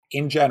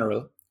in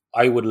general,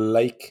 I would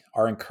like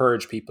or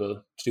encourage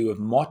people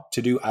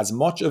to do as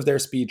much of their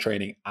speed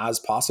training as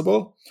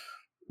possible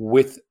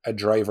with a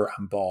driver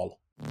and ball.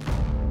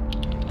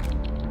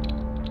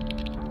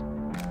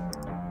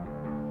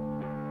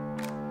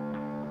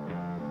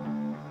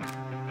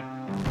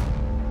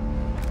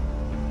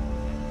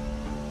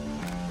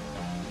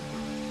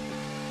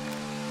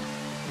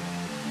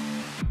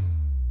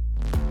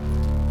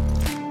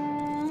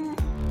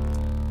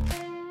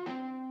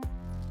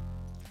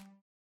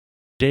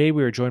 Today,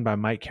 we are joined by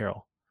Mike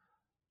Carroll.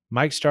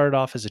 Mike started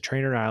off as a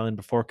trainer in Ireland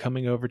before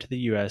coming over to the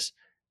US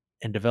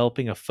and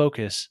developing a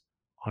focus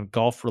on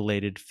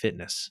golf-related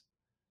fitness.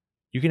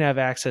 You can have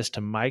access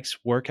to Mike's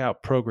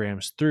workout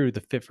programs through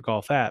the Fit for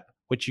Golf app,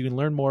 which you can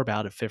learn more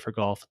about at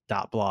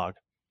fitforgolf.blog.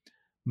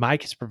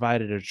 Mike has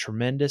provided a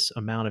tremendous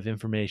amount of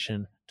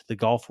information to the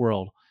golf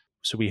world,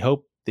 so we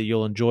hope that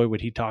you'll enjoy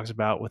what he talks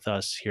about with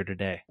us here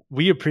today.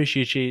 We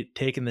appreciate you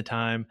taking the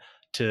time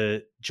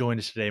to join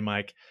us today,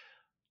 Mike.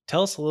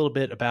 Tell us a little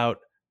bit about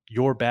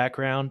your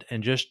background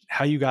and just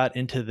how you got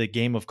into the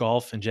game of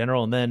golf in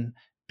general. And then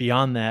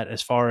beyond that,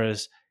 as far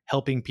as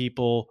helping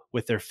people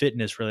with their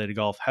fitness related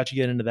golf, how'd you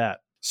get into that?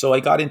 So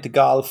I got into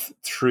golf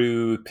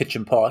through pitch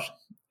and putt.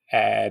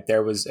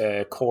 There was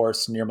a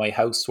course near my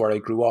house where I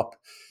grew up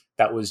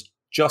that was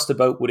just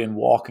about within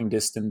walking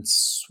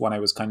distance when I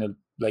was kind of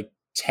like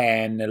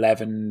 10,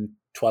 11,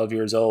 12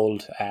 years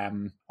old.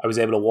 I was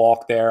able to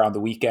walk there on the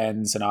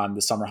weekends and on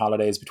the summer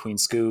holidays between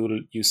school.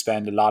 You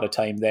spend a lot of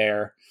time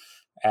there.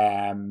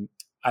 And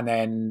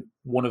then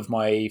one of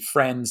my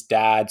friend's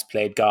dads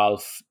played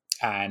golf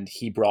and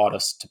he brought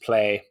us to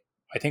play.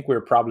 I think we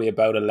were probably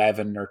about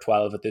 11 or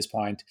 12 at this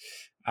point,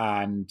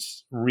 and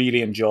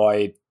really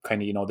enjoyed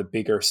kind of, the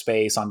bigger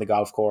space on the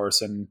golf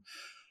course and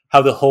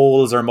how the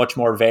holes are much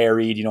more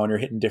varied, and you're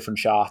hitting different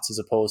shots as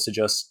opposed to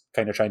just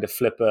kind of trying to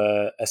flip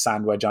a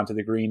sand wedge onto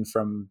the green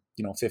from,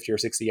 50 or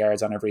 60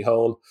 yards on every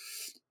hole.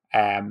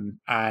 And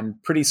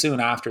pretty soon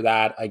after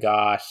that, I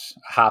got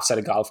a half set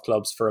of golf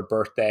clubs for a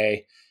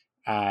birthday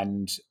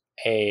and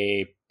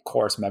a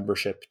course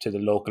membership to the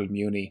local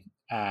muni.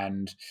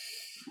 And,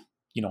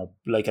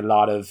 like a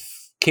lot of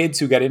kids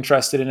who get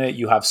interested in it,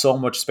 you have so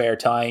much spare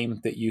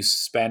time that you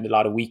spend a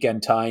lot of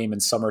weekend time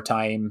and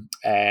summertime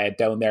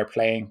down there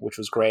playing, which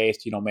was great.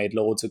 Made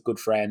loads of good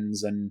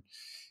friends, and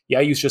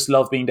I used to just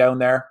love being down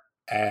there.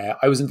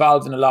 I was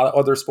involved in a lot of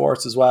other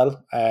sports as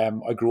well.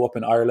 I grew up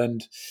in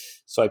Ireland,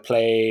 so I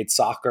played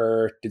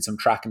soccer, did some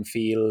track and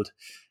field,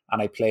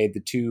 and I played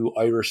the two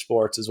Irish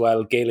sports as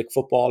well, Gaelic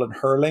football and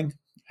hurling.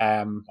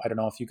 I don't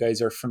know if you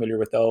guys are familiar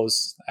with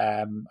those.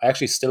 I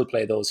actually still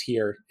play those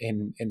here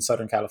in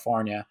Southern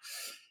California.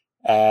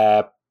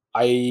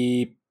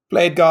 I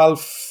played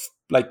golf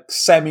like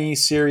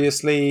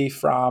semi-seriously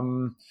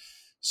from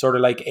sort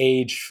of like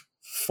age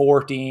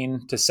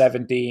 14 to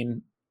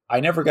 17. I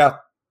never got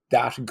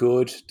that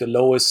good. The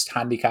lowest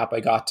handicap I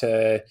got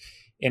to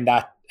in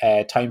that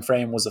time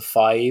frame was a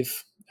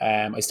 5.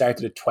 I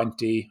started at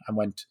 20 and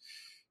went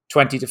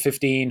 20 to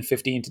 15,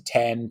 15 to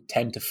 10,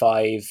 10 to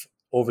 5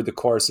 over the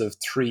course of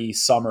 3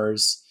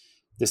 summers.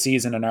 The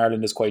season in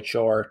Ireland is quite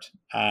short.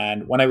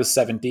 And when I was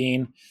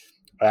 17,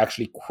 I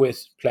actually quit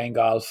playing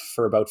golf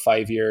for about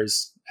 5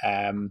 years.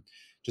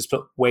 Just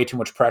put way too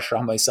much pressure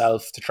on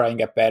myself to try and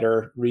get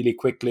better really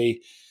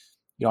quickly.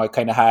 I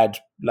kind of had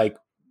like,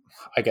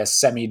 I guess,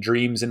 semi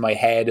dreams in my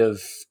head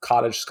of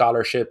college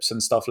scholarships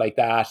and stuff like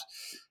that.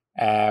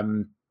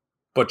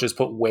 But just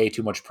put way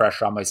too much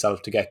pressure on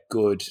myself to get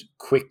good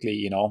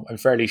quickly. I'm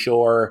fairly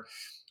sure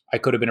I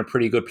could have been a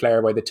pretty good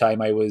player by the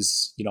time I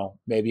was,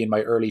 maybe in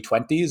my early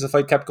 20s if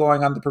I kept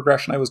going on the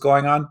progression I was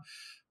going on.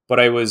 But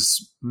I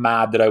was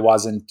mad that I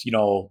wasn't,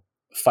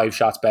 5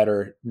 shots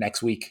better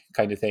next week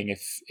kind of thing,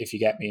 if you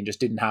get me, and just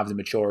didn't have the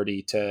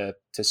maturity to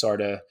sort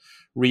of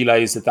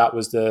realize that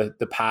was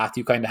the path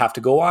you kind of have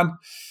to go on.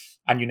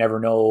 And you never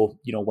know,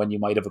 when you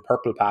might have a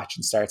purple patch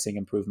and start seeing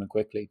improvement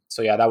quickly.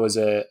 So that was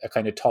a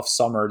kind of tough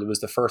summer. It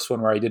was the first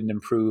one where I didn't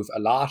improve a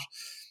lot.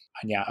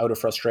 And out of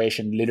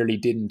frustration, literally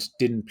didn't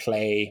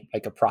play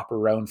like a proper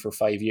round for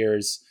 5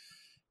 years.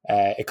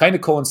 It kind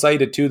of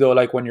coincided too, though,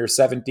 like when you're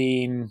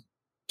 17,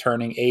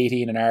 turning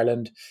 18 in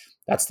Ireland,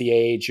 that's the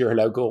age you're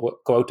allowed to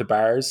go out to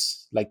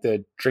bars. Like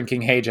the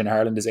drinking age in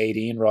Ireland is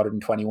 18 rather than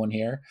 21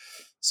 here.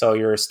 So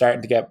you're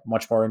starting to get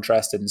much more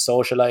interested in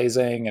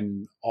socializing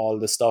and all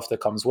the stuff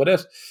that comes with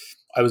it.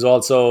 I was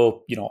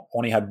also,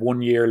 only had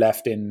 1 year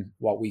left in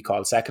what we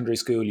call secondary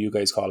school. You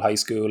guys call high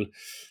school.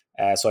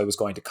 So I was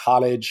going to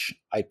college.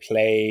 I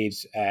played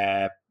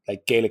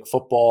like Gaelic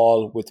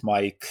football with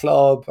my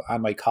club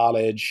and my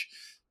college.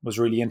 Was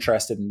really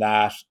interested in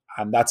that.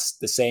 And that's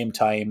the same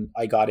time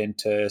I got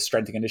into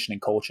strength and conditioning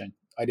coaching.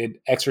 I did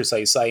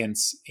exercise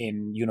science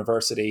in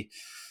university,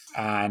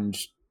 and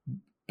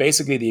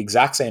basically the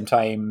exact same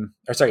time,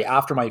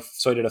 after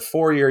so I did a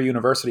 4-year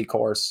university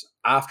course.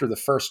 After the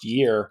first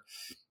year,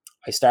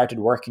 I started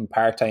working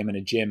part-time in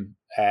a gym,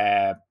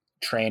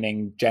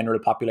 training general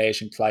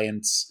population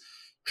clients,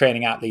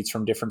 training athletes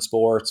from different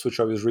sports, which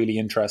I was really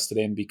interested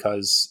in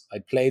because I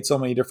played so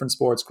many different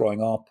sports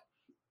growing up.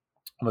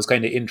 and was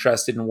kind of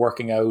interested in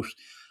working out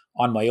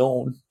on my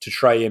own to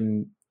try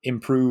and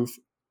improve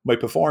my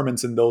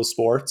performance in those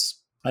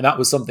sports. And that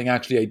was something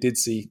actually I did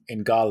see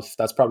in golf.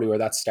 That's probably where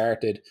that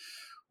started.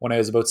 When I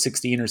was about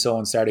 16 or so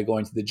and started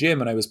going to the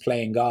gym and I was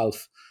playing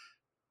golf,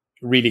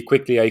 really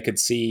quickly I could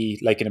see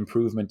like an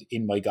improvement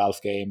in my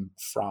golf game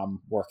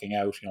from working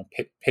out,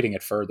 pitting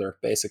it further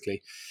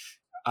basically.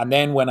 And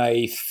then when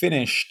I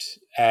finished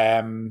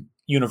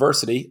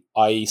university,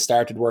 I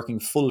started working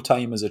full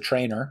time as a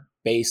trainer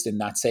based in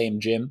that same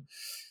gym.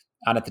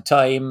 And at the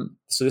time,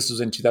 so this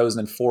was in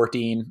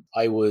 2014,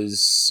 I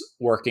was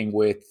working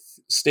with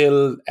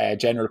still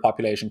general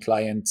population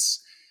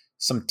clients,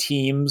 some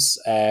teams,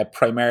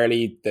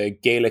 primarily the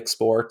Gaelic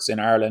sports in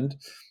Ireland,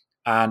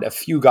 and a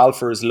few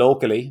golfers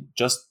locally,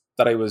 just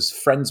that I was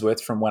friends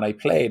with from when I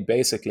played,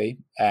 basically.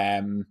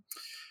 And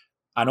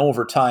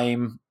over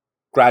time,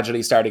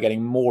 gradually started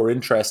getting more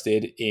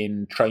interested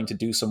in trying to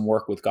do some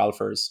work with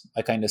golfers.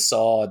 I kind of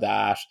saw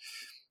that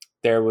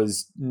there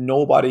was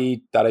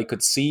nobody that I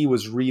could see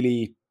was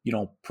really,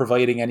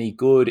 providing any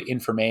good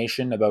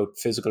information about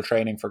physical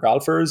training for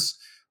golfers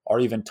or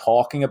even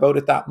talking about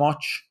it that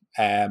much.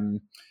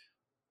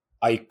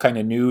 I kind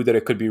of knew that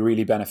it could be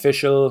really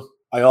beneficial.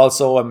 I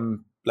also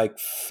am like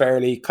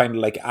fairly kind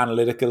of like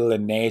analytical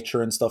in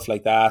nature and stuff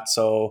like that.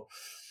 So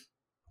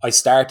I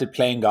started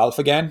playing golf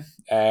again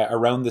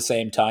around the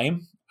same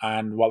time.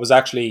 And what was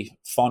actually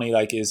funny,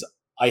 like, is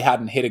I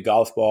hadn't hit a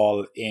golf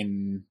ball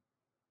in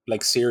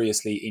like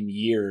seriously in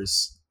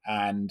years.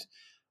 And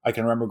I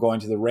can remember going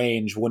to the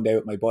range one day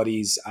with my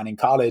buddies, and in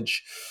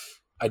college,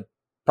 I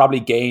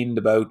probably gained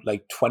about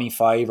like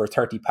 25 or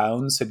 30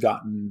 pounds, had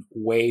gotten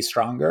way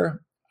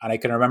stronger. And I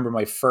can remember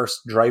my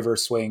first driver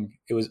swing.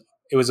 It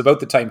was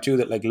about the time too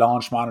that like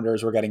launch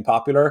monitors were getting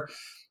popular.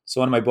 So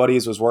one of my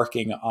buddies was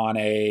working on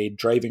a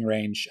driving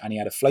range and he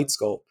had a flight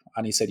scope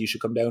and he said, you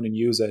should come down and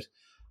use it.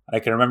 And I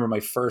can remember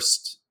my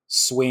first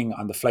swing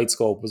on the flight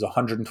scope was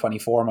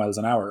 124 miles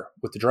an hour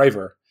with the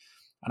driver.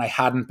 And I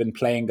hadn't been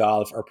playing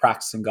golf or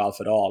practicing golf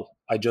at all.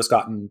 I'd just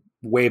gotten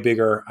way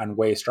bigger and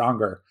way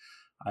stronger.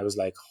 And I was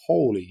like,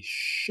 holy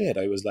shit.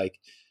 I was like,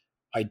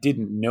 I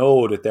didn't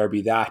know that there'd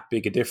be that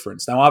big a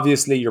difference. Now,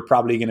 obviously, you're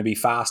probably going to be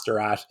faster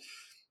at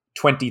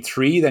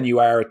 23 than you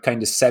are at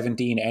kind of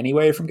 17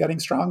 anyway from getting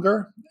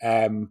stronger.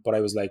 But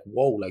I was like,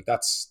 whoa, like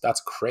that's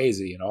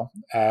crazy.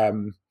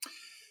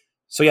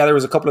 So yeah, there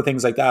was a couple of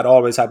things like that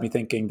always had me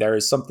thinking there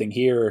is something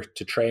here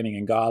to training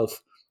in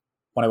golf.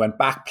 When I went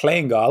back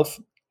playing golf,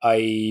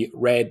 I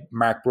read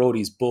Mark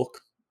Brody's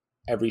book,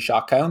 Every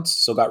Shot Counts.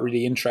 So got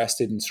really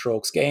interested in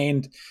strokes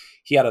gained.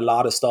 He had a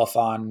lot of stuff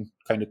on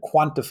kind of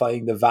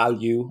quantifying the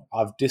value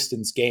of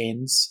distance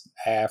gains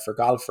for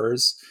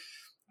golfers.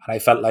 And I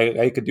felt like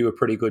I could do a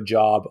pretty good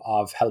job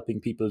of helping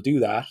people do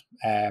that.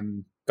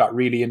 Got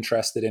really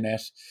interested in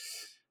it.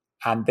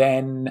 And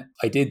then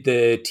I did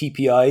the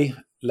TPI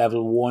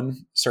level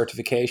 1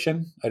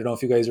 certification. I don't know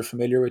if you guys are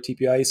familiar with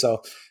TPI.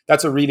 So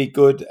that's a really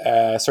good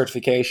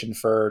certification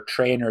for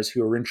trainers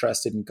who are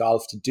interested in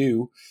golf to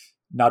do.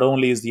 Not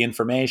only is the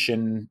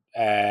information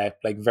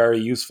like very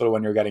useful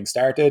when you're getting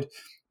started,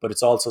 but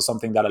it's also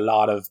something that a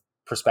lot of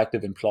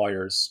prospective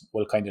employers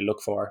will kind of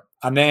look for.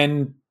 And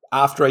then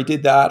after I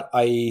did that,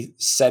 I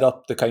set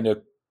up the kind of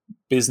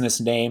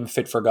business name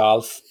Fit for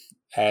Golf,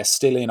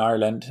 still in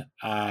Ireland,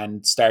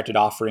 and started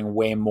offering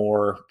way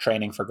more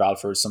training for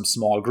golfers, some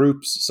small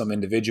groups, some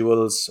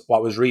individuals.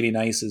 What was really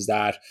nice is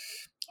that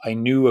I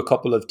knew a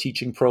couple of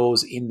teaching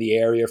pros in the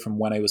area from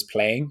when I was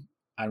playing.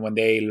 And when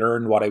they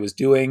learned what I was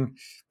doing,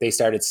 they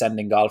started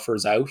sending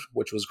golfers out,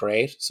 which was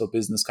great. So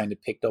business kind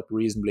of picked up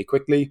reasonably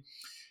quickly.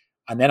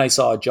 And then I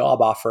saw a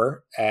job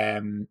offer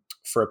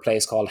for a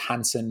place called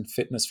Hanson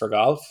Fitness for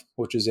Golf,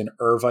 which is in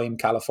Irvine,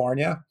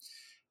 California.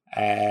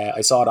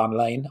 I saw it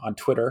online on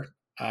Twitter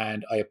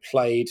and I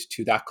applied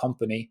to that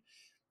company.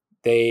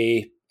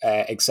 They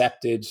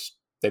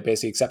they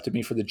basically accepted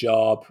me for the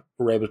job,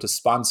 were able to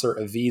sponsor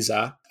a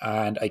visa,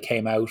 and I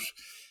came out,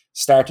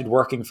 started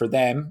working for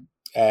them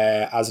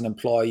as an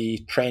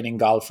employee, training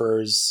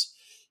golfers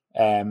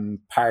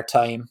part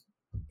time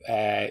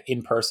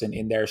in person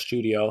in their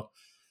studio.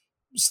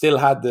 Still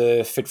had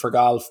the Fit for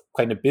Golf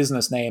kind of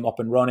business name up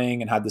and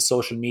running and had the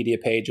social media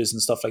pages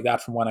and stuff like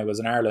that from when I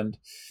was in Ireland.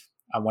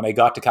 And when I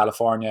got to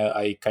California,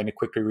 I kind of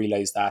quickly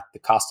realized that the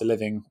cost of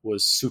living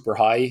was super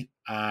high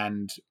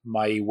and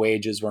my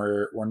wages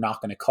were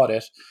not going to cut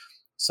it.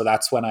 So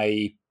that's when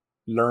I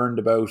learned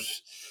about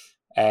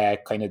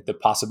kind of the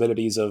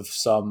possibilities of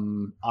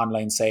some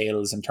online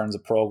sales in terms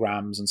of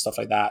programs and stuff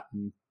like that.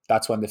 And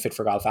that's when the Fit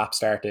for Golf app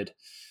started.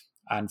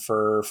 And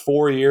for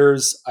 4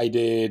 years, I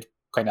did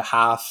kind of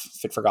half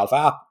Fit for Golf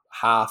app,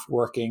 half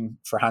working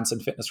for Hanson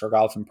Fitness for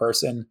Golf in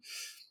person.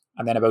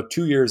 And then about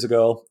 2 years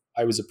ago,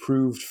 I was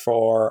approved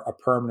for a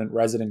permanent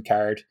resident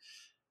card,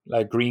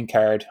 like green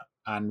card.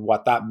 And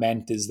what that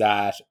meant is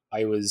that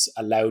I was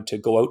allowed to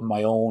go out on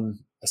my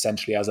own,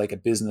 essentially as like a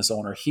business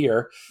owner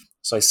here.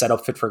 So I set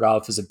up Fit for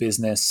Golf as a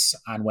business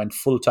and went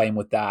full time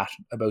with that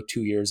about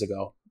 2 years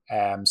ago.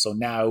 So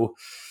now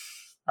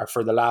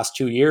for the last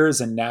 2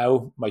 years. And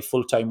now my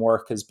full-time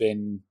work has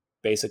been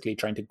basically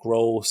trying to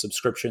grow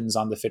subscriptions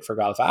on the Fit for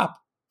Golf app.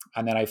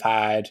 And then I've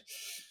had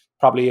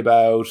probably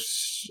about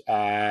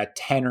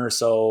 10 or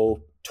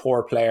so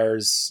tour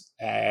players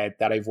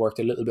that I've worked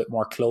a little bit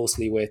more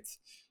closely with.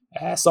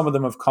 Some of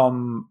them have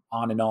come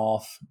on and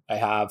off. I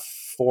have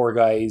 4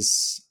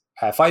 guys,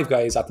 5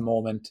 guys at the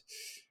moment,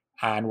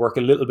 and work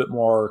a little bit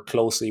more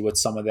closely with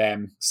some of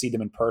them, see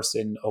them in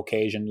person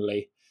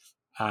occasionally.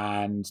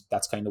 And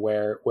that's kind of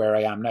where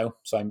I am now.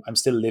 So I'm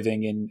still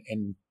living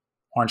in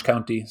Orange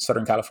County,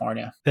 Southern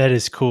California. That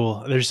is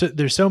cool.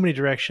 There's so many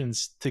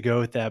directions to go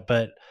with that,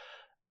 but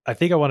I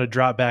think I want to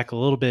drop back a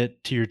little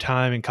bit to your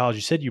time in college.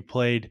 You said you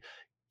played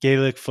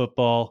Gaelic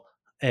football,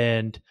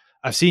 and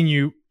I've seen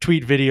you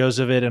tweet videos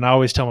of it, and I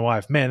always tell my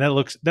wife, "Man, that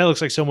looks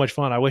like so much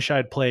fun. I wish I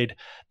had played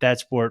that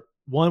sport."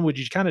 One, would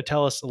you kind of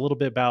tell us a little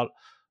bit about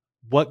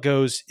what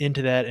goes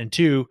into that? And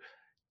two,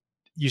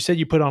 you said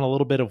you put on a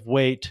little bit of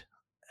weight,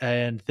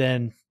 and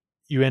then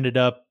you ended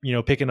up,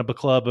 picking up a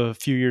club a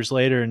few years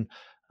later, and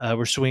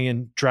we're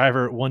swinging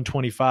driver at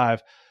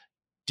 125.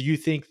 Do you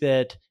think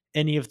that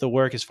any of the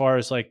work, as far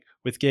as like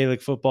with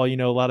Gaelic football, a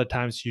lot of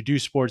times you do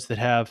sports that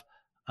have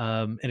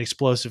an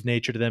explosive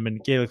nature to them,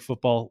 and Gaelic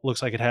football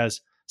looks like it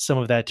has some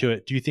of that to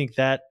it. Do you think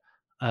that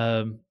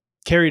um,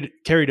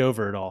 carried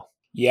over at all?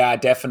 Yeah,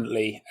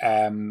 definitely.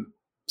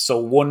 So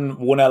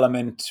one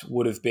element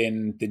would have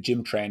been the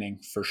gym training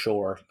for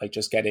sure, like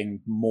just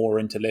getting more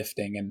into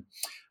lifting. And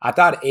at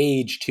that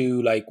age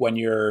too, like when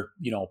you're,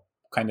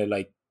 kind of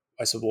like,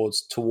 I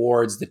suppose,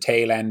 towards the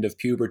tail end of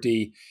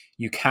puberty,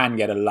 you can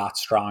get a lot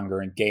stronger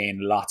and gain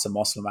lots of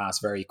muscle mass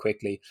very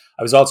quickly.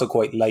 I was also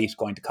quite light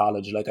going to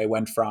college. Like I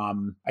went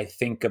from, I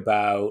think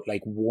about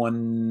like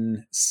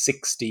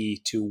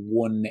 160 to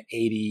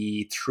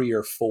 183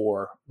 or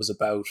 4 was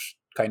about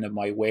kind of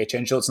my weight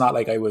change. So it's not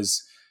like I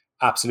was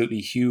absolutely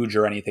huge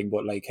or anything,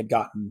 but like had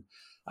gotten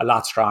a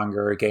lot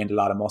stronger, gained a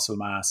lot of muscle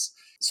mass.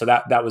 So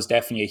that was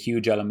definitely a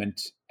huge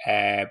element.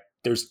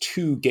 There's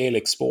 2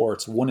 Gaelic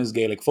sports. One is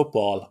Gaelic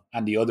football,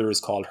 and the other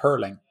is called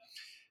hurling.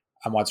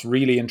 And what's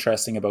really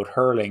interesting about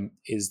hurling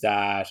is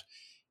that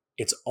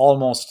it's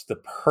almost the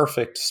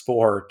perfect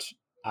sport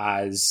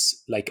as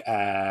like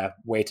a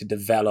way to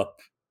develop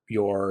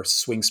your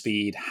swing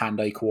speed,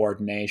 hand-eye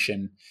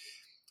coordination.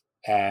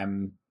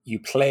 You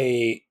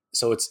play,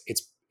 so it's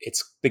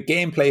the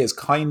gameplay is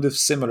kind of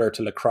similar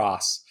to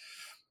lacrosse.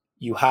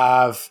 You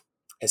have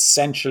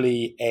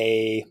essentially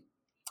a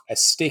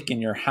stick in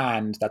your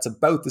hand that's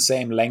about the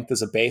same length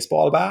as a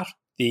baseball bat.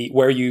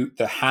 The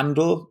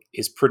handle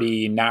is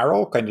pretty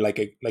narrow, kind of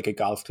like a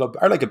golf club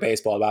or like a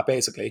baseball bat,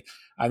 basically,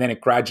 and then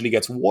it gradually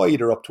gets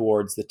wider up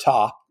towards the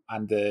top,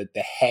 and the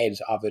head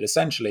of it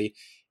essentially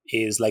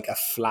is like a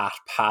flat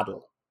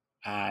paddle.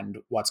 And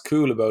what's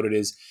cool about it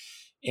is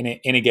in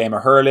a game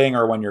of hurling,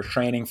 or when you're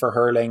training for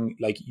hurling,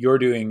 like you're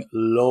doing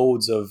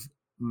loads of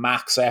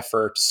max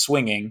effort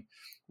swinging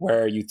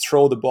where you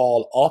throw the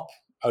ball up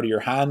out of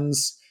your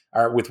hands,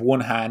 or with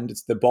one hand.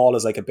 The ball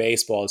is like a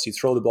baseball, so you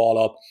throw the ball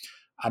up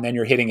and then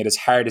you're hitting it as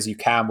hard as you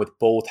can with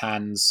both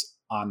hands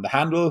on the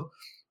handle.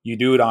 You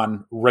do it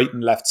on right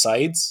and left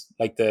sides,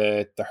 like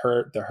the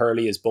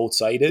hurley is both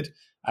sided,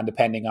 and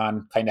depending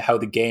on kind of how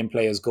the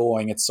gameplay is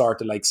going, it's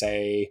sort of like,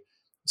 say,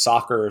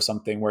 soccer or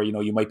something, where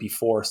you might be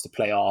forced to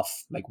play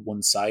off like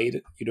one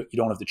side. You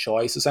don't have the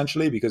choice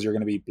essentially, because you're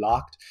going to be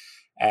blocked.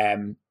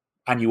 And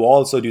you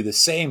also do the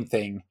same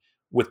thing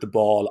with the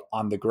ball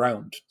on the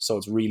ground, so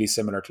it's really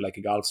similar to like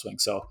a golf swing.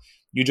 So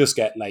you just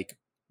get like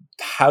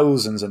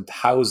thousands and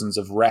thousands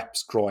of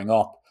reps growing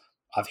up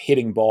of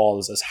hitting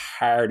balls as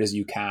hard as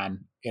you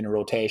can in a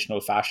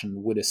rotational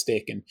fashion with a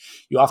stick. And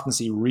you often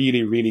see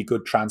really, really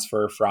good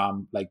transfer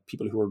from like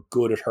people who are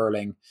good at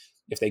hurling.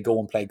 If they go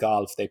and play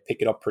golf, they pick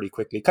it up pretty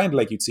quickly, kind of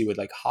like you'd see with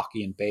like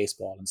hockey and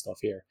baseball and stuff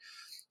here.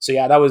 So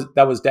yeah, that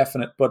was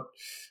definite. But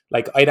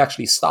like I'd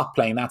actually stopped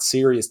playing that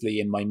seriously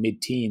in my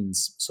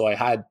mid-teens, so I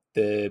had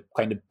the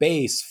kind of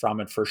base from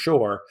it for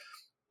sure.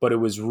 But it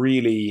was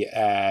really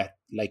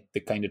like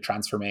the kind of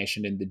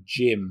transformation in the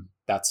gym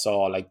that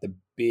saw like the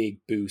big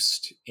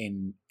boost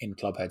in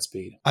clubhead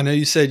speed. I know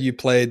you said you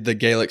played the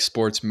Gaelic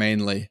sports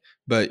mainly,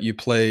 but you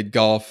played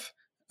golf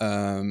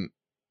to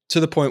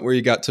the point where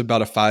you got to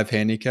about a 5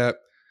 handicap.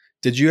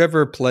 Did you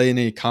ever play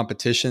any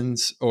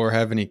competitions or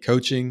have any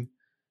coaching,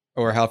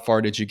 or how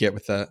far did you get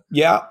with that?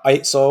 Yeah,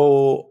 I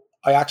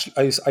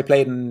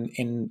played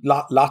in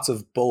lots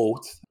of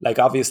both. Like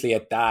obviously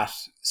at that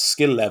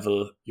skill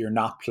level, you're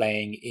not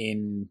playing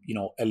in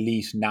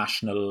elite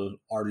national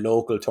or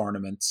local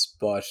tournaments,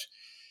 but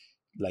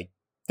like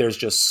there's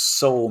just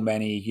so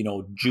many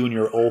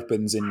junior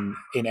opens in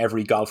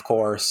every golf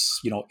course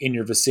in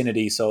your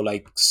vicinity. So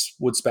like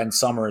would spend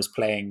summers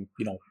playing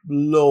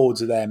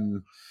loads of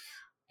them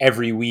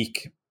every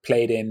week.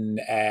 Played in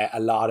a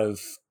lot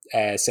of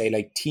say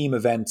like team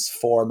events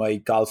for my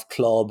golf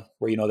club,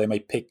 where they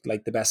might pick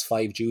like the best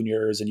 5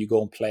 juniors and you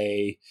go and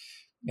play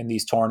in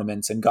these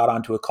tournaments, and got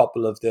onto a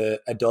couple of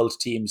the adult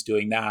teams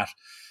doing that.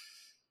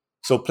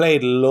 So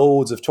played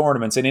loads of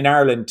tournaments. And in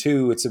Ireland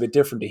too, it's a bit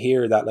different to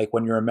here, that like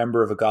when you're a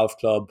member of a golf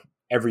club,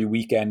 every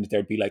weekend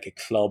there'd be like a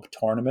club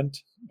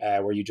tournament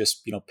where you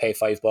just, pay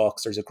 $5.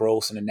 There's a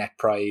gross and a net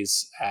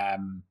prize.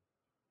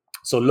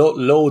 So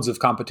loads of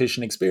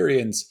competition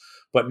experience,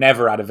 but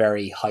never at a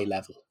very high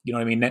level. You know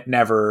what I mean?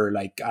 Never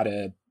like at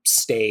a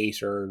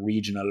state or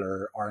regional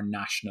or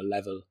national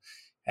level.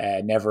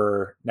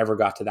 Never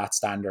got to that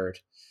standard.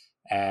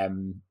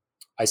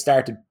 I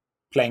started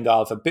playing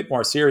golf a bit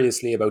more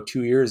seriously about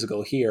 2 years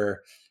ago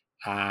here,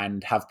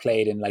 and have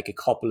played in like a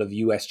couple of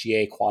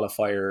USGA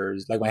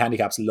qualifiers. Like my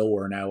handicap's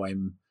lower now.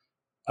 I'm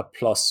a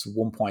plus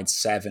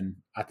 1.7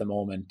 at the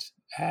moment.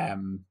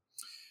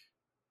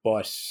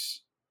 But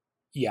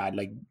yeah,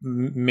 like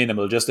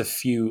minimal, just a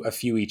few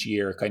each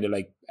year, kind of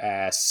like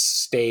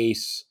state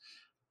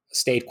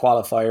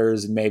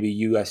qualifiers and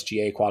maybe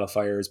USGA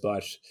qualifiers,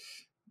 but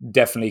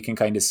definitely can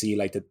kind of see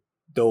like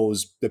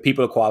the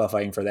people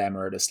qualifying for them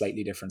are at a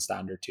slightly different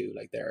standard too.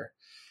 Like they're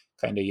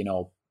kind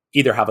of,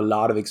 either have a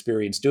lot of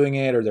experience doing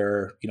it, or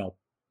they're,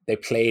 they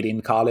played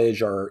in college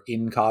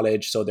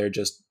so they're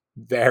just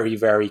very,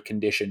 very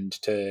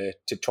conditioned to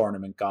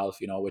tournament golf,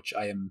 which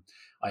I am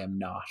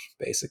not,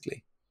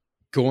 basically.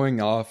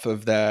 Going off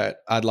of that,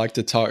 I'd like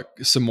to talk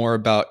some more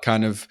about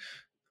kind of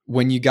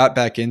when you got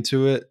back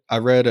into it. I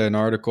read an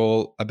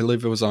article, I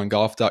believe it was on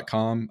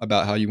golf.com,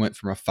 about how you went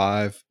from a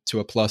 5 to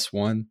a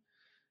 +1.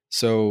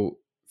 So,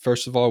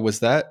 first of all, was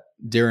that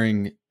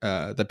during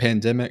the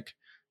pandemic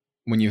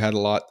when you had a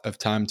lot of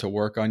time to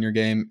work on your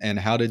game? And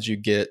how did you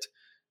get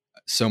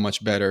so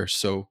much better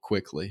so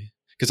quickly?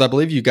 Because I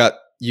believe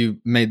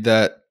you made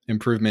that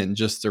improvement in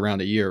just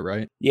around a year,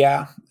 right?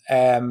 Yeah.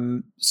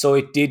 So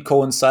it did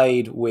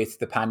coincide with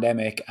the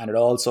pandemic, and it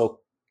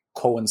also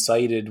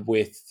coincided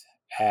with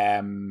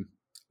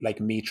like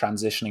me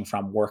transitioning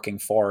from working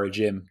for a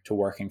gym to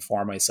working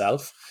for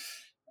myself.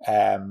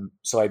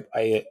 So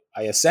I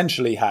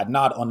essentially had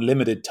not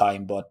unlimited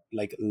time, but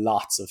like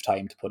lots of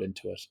time to put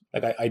into it.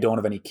 Like I don't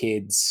have any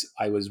kids.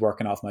 I was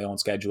working off my own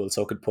schedule,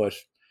 so I could put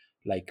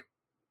like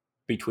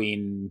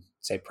between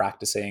say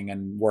practicing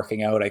and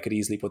working out, I could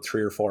easily put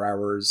 3 or 4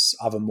 hours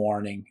of a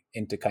morning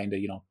into kind of,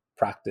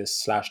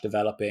 practice /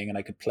 developing, and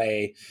I could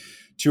play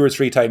 2 or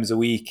 3 times a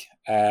week.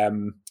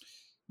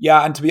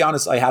 Yeah, and to be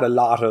honest, I had a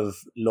lot of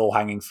low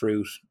hanging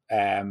fruit.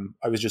 I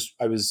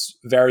was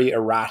very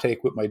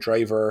erratic with my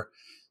driver,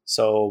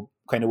 so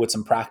kind of with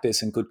some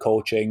practice and good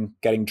coaching,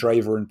 getting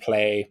driver in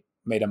play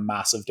made a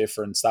massive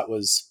difference. That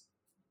was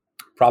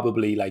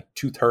probably like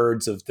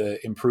 2/3 of the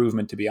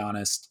improvement, to be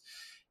honest.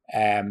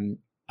 And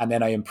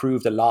then I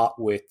improved a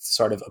lot with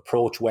sort of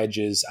approach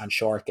wedges and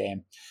short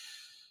game.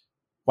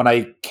 When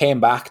I came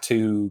back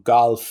to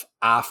golf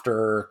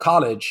after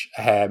college,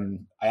 I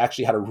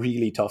actually had a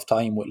really tough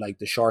time with like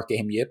the short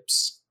game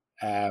yips.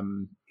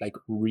 Like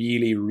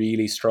really,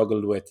 really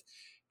struggled with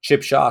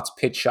chip shots,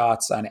 pitch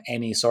shots, and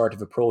any sort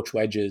of approach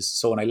wedges.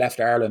 So when I left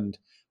Ireland,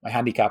 my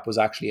handicap was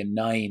actually a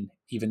 9,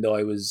 even though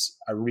I was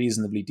a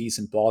reasonably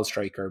decent ball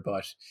striker,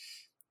 but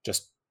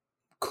just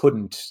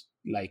couldn't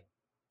like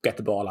get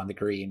the ball on the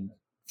green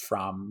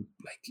from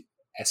like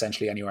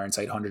essentially anywhere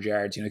inside 100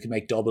 yards. You could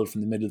make double from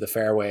the middle of the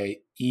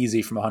fairway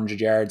easy from 100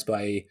 yards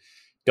by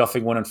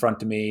duffing one in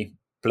front of me,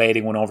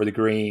 blading one over the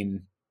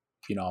green,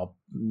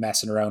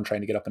 messing around trying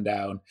to get up and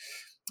down.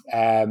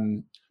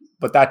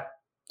 But that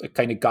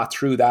kind of got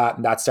through that,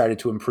 and that started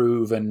to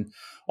improve. And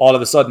all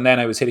of a sudden then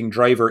I was hitting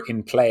driver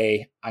in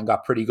play and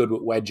got pretty good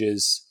with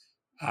wedges.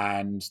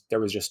 And there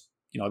was just,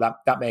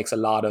 that makes a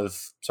lot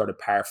of sort of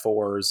par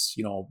fours,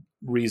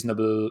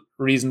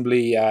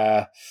 reasonably,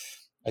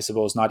 I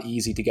suppose not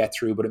easy to get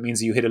through, but it means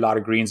that you hit a lot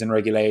of greens in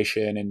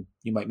regulation, and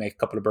you might make a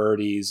couple of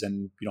birdies,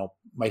 and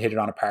might hit it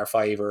on a par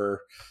 5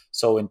 or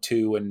so in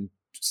 2, and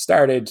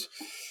started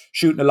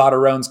shooting a lot of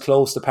rounds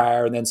close to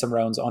par and then some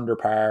rounds under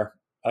par.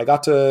 I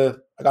got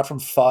from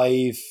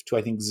 5 to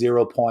I think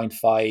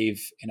 0.5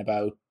 in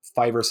about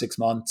 5 or 6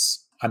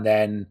 months, and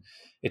then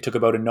it took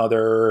about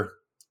another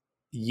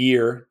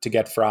year to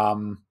get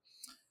from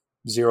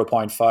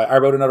 0.5, or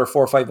about another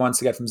 4 or 5 months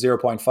to get from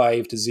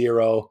 0.5 to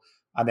 0,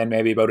 and then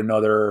maybe about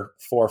another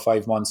 4 or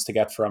 5 months to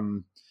get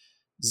from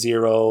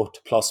 0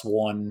 to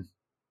 +1.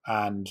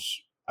 And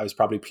I was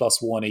probably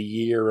 +1 a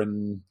year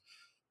and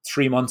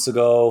 3 months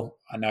ago,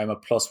 and now I'm a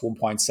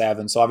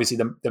 +1.7. So obviously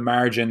the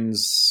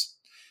margins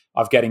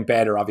of getting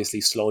better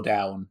obviously slow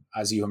down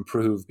as you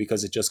improve,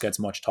 because it just gets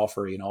much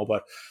tougher,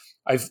 But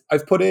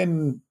I've put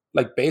in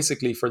like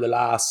basically for the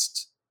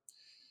last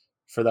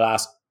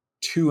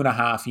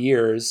 2.5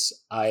 years,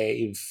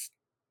 I've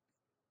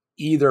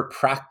either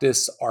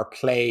practiced or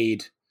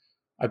played.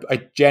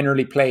 I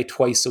generally play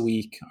twice a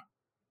week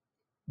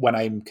when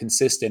I'm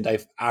consistent.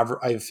 I've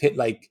hit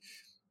like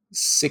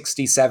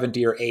 60,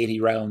 70 or 80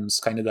 rounds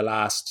kind of the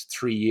last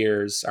 3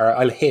 years, or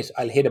I'll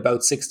hit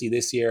about 60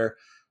 this year,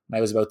 and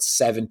I was about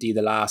 70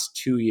 the last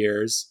 2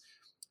 years.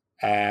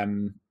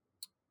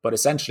 But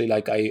essentially,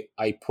 like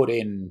I put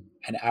in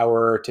an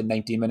hour to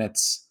 90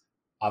 minutes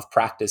of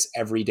practice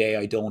every day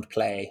I don't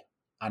play,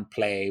 and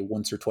play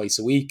once or twice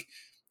a week.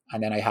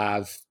 And then I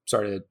have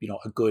sort of,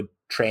 a good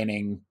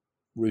training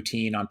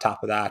routine on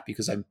top of that,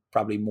 because I'm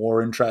probably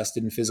more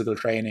interested in physical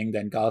training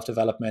than golf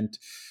development.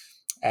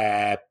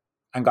 And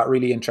got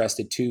really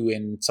interested too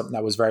in something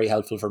that was very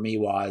helpful for me,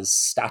 was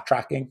stat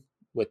tracking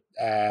with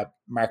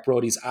Mark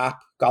Brody's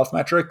app, Golf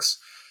Metrics.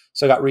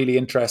 So I got really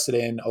interested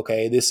in,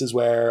 okay, this is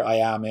where I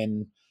am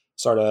in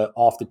sort of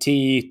off the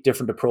tee,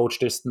 different approach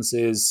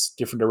distances,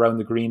 different around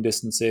the green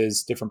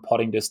distances, different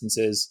putting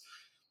distances.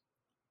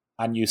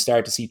 And you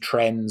start to see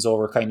trends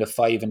over kind of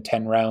 5 and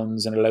 10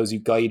 rounds, and it allows you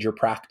guide your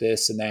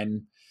practice and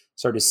then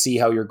sort of see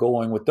how you're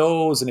going with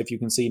those. And if you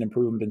can see an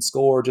improvement in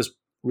score, just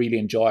really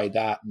enjoy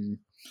that. And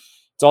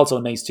it's also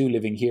nice too,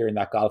 living here, in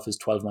that golf is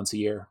 12 months a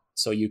year.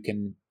 So you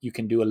can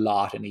do a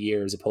lot in a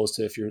year, as opposed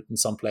to if you're in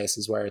some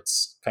places where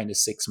it's kind of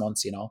 6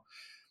 months,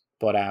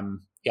 But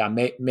yeah,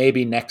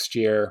 maybe next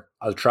year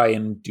I'll try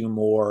and do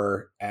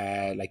more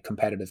like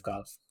competitive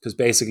golf, because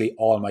basically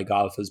all my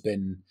golf has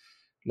been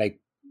like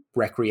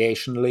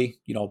recreationally.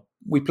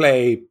 We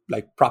play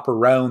like proper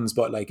rounds,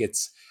 but like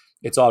it's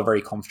all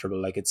very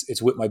comfortable. Like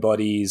it's with my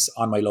buddies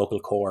on my local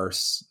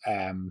course.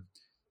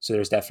 So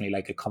there's definitely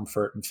like a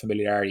comfort and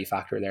familiarity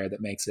factor there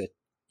that makes it,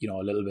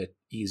 a little bit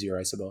easier,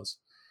 I suppose.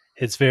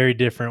 It's very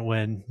different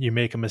when you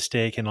make a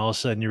mistake and all of a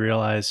sudden you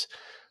realize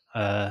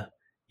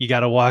you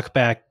got to walk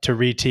back to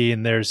re-tee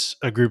and there's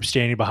a group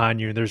standing behind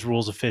you and there's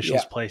rules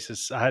officials Yeah.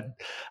 places.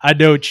 I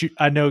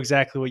know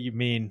exactly what you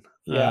mean.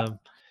 Yeah.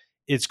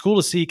 It's cool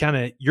to see kind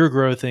of your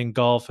growth in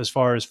golf, as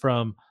far as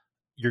from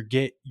your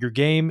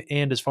game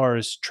and as far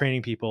as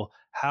training people.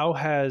 How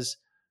has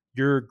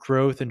your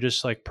growth and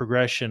just like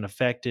progression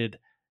affected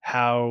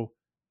how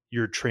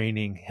your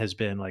training has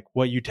been? Like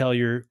what you tell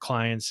your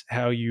clients,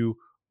 how you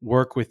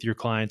work with your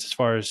clients, as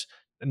far as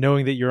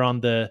knowing that you're on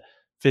the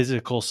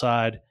physical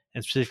side,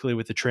 and specifically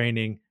with the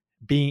training,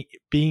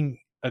 being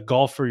a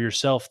golfer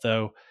yourself,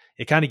 though,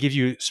 it kind of gives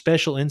you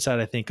special insight,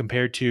 I think,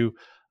 compared to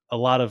a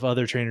lot of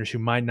other trainers who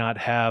might not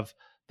have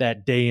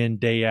that day in,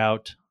 day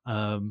out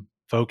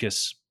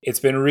focus. It's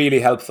been really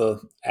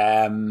helpful.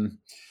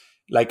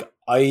 Like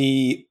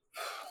I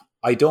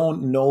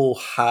don't know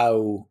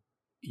how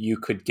you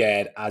could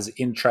get as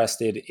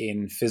interested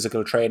in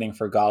physical training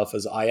for golf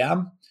as I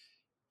am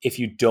if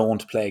you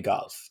don't play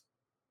golf.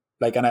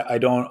 Like, and I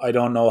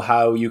don't know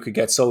how you could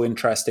get so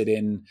interested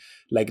in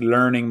like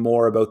learning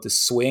more about the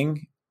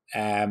swing,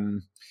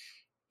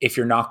 if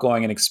you're not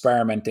going and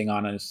experimenting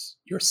on it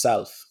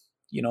yourself.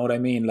 You know what I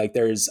mean? Like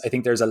I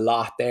think there's a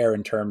lot there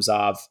in terms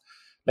of,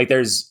 like,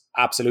 there's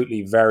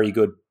absolutely very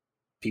good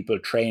people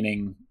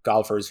training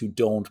golfers who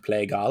don't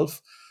play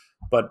golf.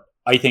 But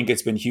I think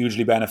it's been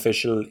hugely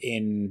beneficial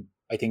in,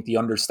 I think, the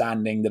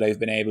understanding that I've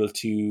been able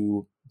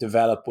to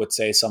develop with,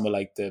 say, some of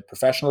like the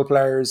professional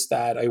players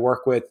that I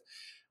work with.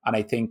 And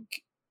I think,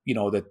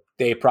 that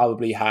they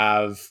probably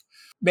have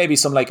maybe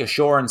some like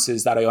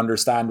assurances that I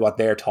understand what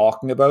they're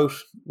talking about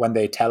when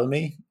they tell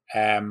me.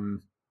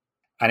 And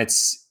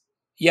it's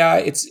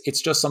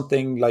just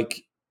something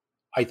like,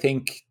 I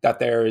think that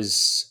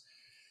there's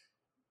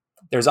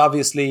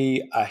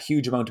obviously a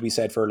huge amount to be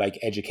said for like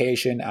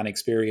education and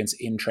experience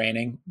in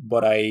training,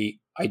 but I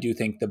do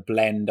think the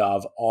blend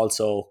of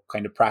also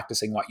kind of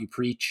practicing what you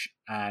preach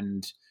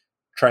and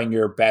trying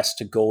your best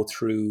to go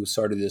through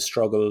sort of the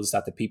struggles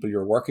that the people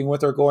you're working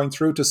with are going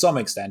through, to some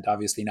extent,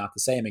 obviously not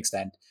the same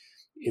extent,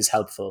 is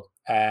helpful.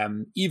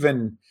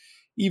 Even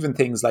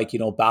things like,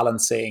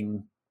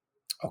 balancing,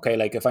 okay,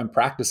 like if I'm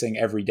practicing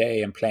every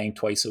day and playing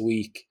twice a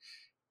week,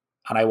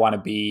 and I want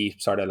to be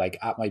sort of like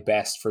at my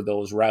best for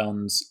those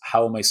rounds,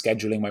 how am I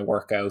scheduling my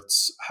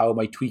workouts? How am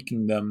I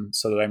tweaking them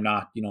so that I'm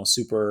not,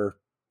 super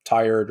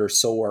tired or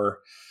sore?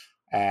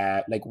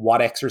 Like,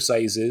 what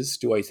exercises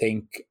do I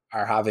think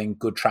are having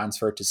good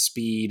transfer to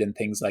speed and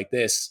things like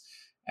this?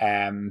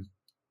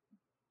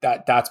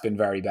 That's been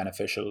very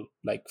beneficial,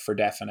 like, for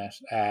definite.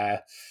 And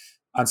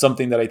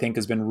something that I think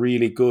has been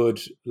really good,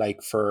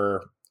 like,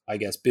 for, I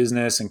guess,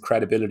 business and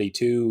credibility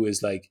too,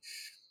 is like,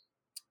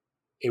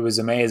 it was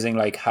amazing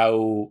like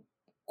how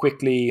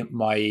quickly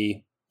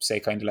my, say,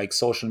 kind of like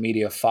social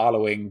media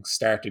following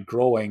started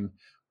growing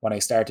when I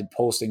started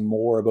posting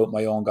more about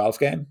my own golf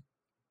game.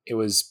 It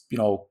was,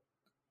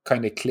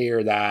 kind of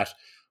clear that,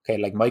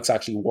 okay, like, Mike's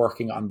actually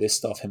working on this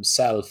stuff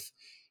himself.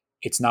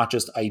 It's not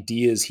just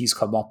ideas he's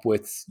come up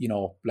with,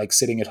 like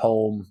sitting at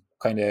home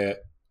kind of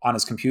on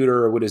his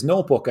computer or with his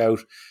notebook out.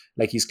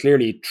 Like, he's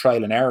clearly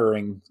trial and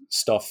erroring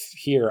stuff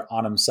here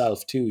on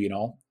himself too,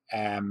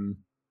 and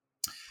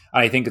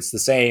I think it's the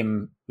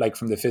same, like,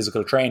 from the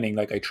physical training.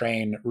 Like, I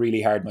train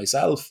really hard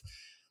myself.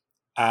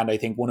 And I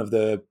think one of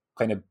the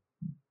kind of,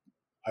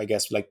 I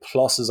guess, like,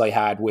 pluses I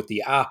had with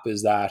the app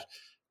is that,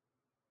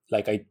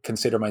 like, I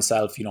consider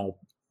myself,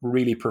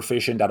 really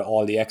proficient at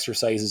all the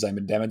exercises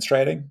I'm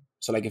demonstrating.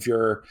 So like,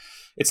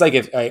 it's like,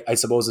 if I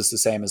suppose it's the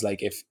same as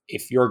like,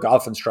 if your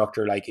golf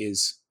instructor like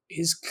is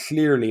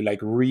clearly like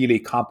really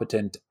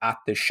competent at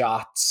the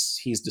shots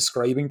he's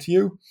describing to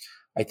you,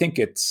 I think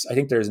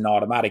there's an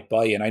automatic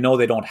buy-in. I know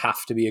they don't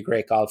have to be a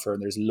great golfer,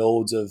 and there's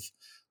loads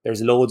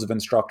of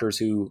instructors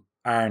who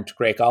aren't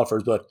great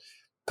golfers, but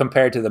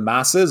compared to the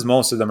masses,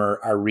 most of them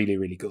are really,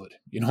 really good.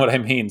 You know what I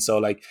mean? So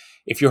like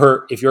if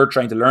you're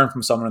trying to learn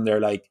from someone and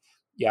they're like,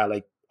 yeah,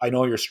 like I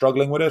know you're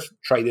struggling with it,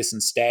 try this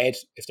instead.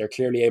 If they're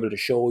clearly able to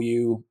show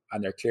you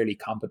and they're clearly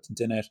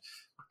competent in it,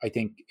 I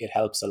think it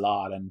helps a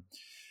lot. And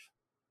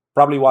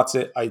probably what's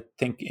it I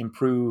think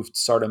improved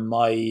sort of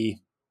my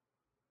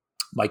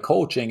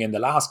coaching in the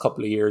last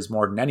couple of years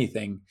more than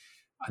anything.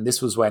 And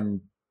this was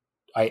when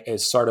I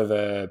is sort of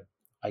a,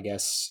 I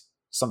guess,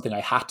 something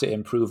I had to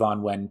improve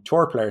on when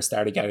tour players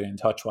started getting in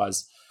touch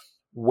was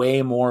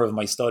way more of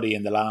my study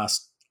in the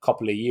last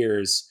couple of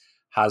years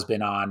has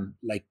been on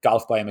like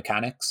golf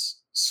biomechanics,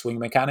 swing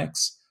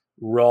mechanics,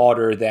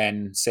 rather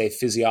than say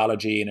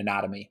physiology and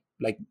anatomy.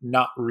 Like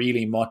not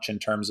really much in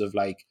terms of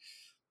like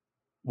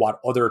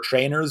what other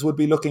trainers would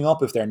be looking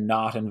up if they're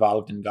not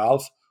involved in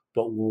golf,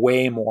 but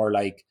way more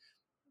like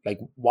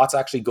what's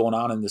actually going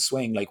on in the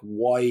swing. Like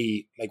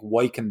why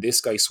can this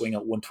guy swing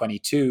at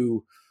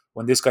 122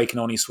 when this guy can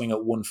only swing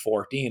at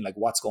 114? Like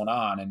what's going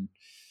on? And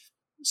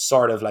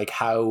sort of like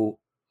how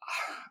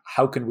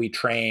can we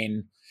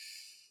train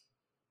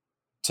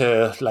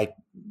to like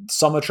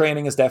summit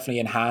training is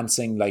definitely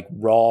enhancing like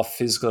raw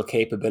physical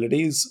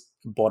capabilities,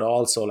 but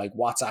also like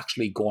what's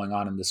actually going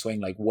on in the swing.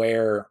 Like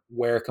where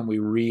can we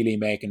really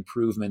make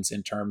improvements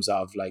in terms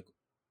of like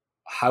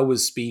how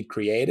is speed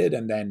created,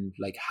 and then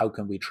like how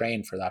can we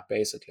train for that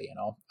basically, you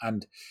know?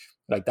 And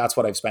like that's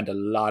what I've spent a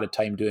lot of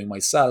time doing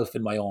myself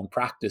in my own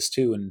practice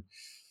too. And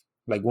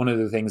like one of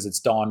the things that's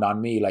dawned on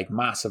me like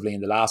massively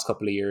in the last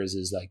couple of years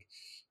is like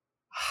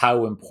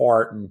how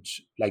important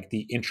like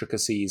the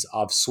intricacies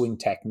of swing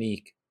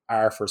technique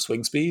are for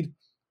swing speed,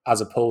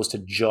 as opposed to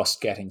just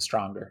getting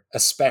stronger,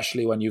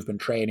 especially when you've been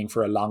training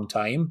for a long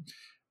time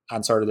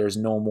and sort of there's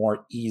no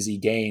more easy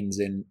gains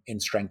in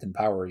strength and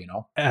power, you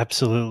know?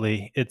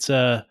 Absolutely. It's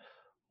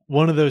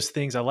one of those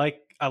things I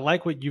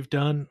like what you've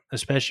done,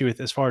 especially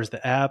with as far as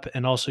the app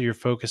and also your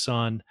focus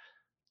on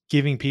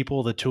giving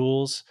people the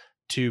tools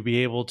to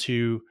be able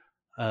to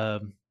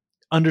um,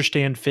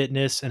 understand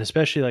fitness, and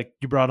especially like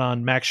you brought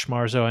on Max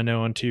Schmarzo, I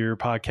know, onto your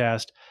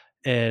podcast,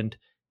 and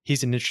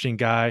he's an interesting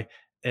guy.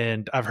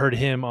 And I've heard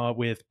him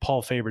with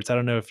Paul Favorites. I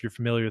don't know if you're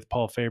familiar with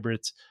Paul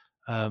Favorites.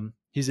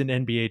 He's an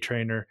NBA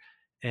trainer,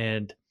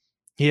 and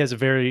he has a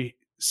very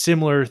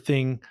similar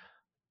thing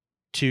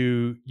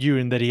to you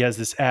in that he has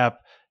this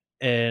app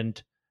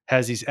and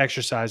has these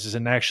exercises.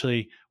 And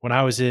actually, when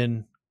I was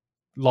in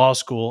law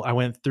school, I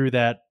went through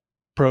that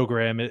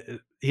program.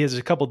 He has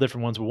a couple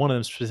different ones, but one of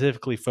them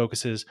specifically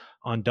focuses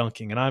on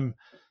dunking. And I'm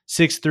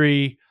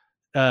 6'3",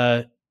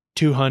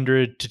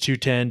 200 to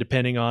 210,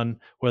 depending on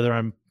whether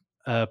I'm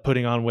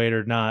putting on weight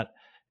or not.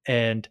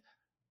 And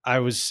I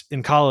was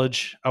in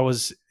college. I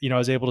was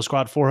able to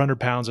squat 400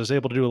 pounds. I was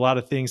able to do a lot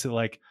of things that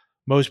like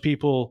most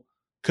people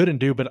couldn't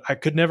do, but I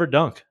could never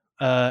dunk.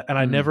 And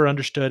I Mm. never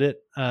understood it.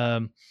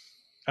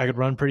 I could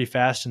run pretty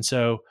fast. And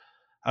so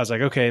I was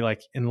like, okay,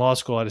 like in law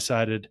school, I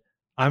decided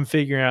I'm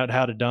figuring out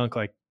how to dunk.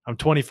 Like I'm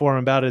 24.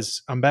 I'm about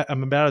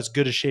as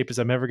good a shape as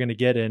I'm ever going to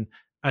get in.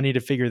 I need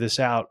to figure this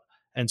out.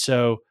 And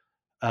so,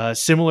 I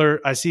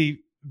see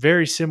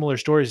very similar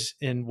stories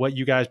in what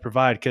you guys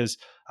provide, because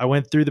I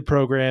went through the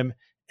program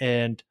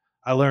and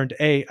I learned,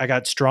 I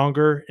got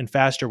stronger and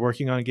faster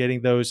working on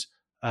getting those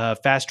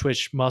fast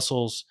twitch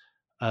muscles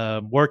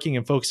working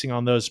and focusing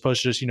on those,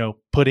 opposed to just,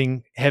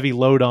 putting heavy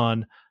load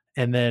on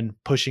and then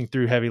pushing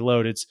through heavy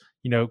load. It's,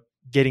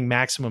 getting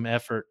maximum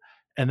effort.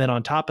 And then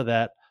on top of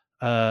that,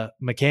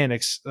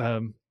 mechanics,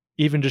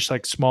 even just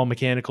like small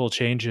mechanical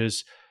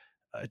changes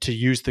to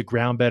use the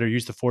ground better,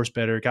 use the force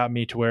better, got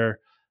me to where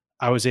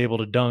I was able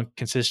to dunk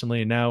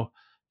consistently. And now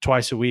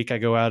twice a week I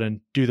go out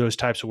and do those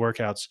types of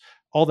workouts.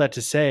 All that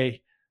to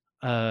say,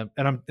 and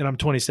I'm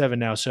 27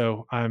 now,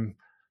 so I'm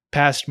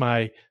past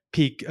my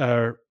peak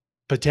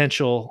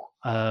potential.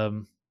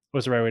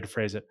 What's the right way to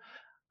phrase it?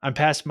 I'm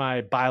past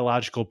my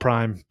biological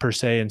prime per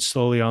se, and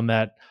slowly on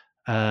that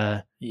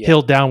Yeah.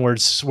 hill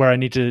downwards, where I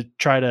need to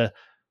try to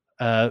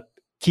uh,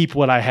 keep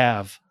what I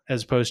have,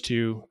 as opposed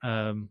to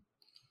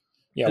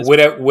Yeah, as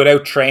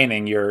without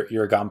training,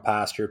 you're gone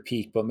past your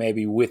peak, but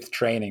maybe with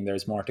training,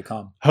 there's more to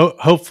come.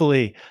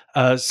 hopefully.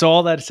 So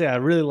all that to say, I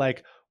really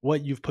like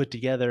what you've put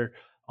together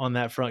on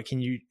that front.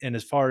 And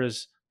as far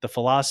as the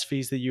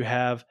philosophies that you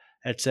have,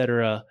 et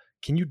cetera,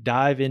 can you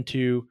dive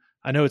into?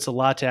 I know it's a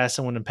lot to ask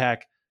someone to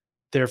unpack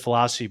their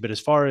philosophy, but as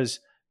far as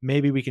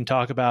maybe we can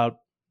talk about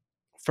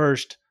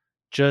first,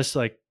 just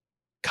like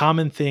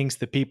common things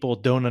that people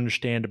don't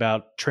understand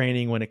about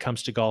training when it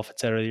comes to golf, et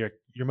cetera,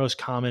 your most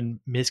common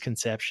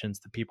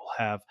misconceptions that people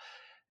have.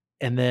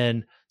 And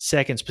then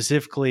second,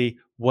 specifically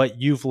what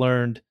you've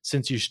learned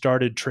since you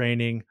started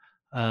training,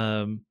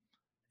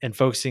 and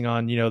focusing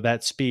on,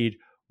 that speed,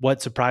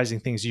 what surprising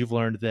things you've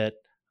learned that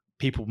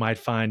people might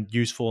find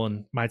useful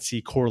and might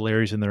see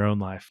corollaries in their own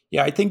life.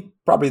 Yeah, I think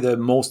probably the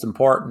most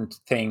important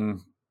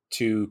thing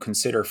to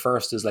consider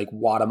first is like,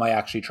 what am I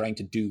actually trying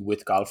to do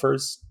with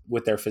golfers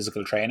with their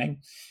physical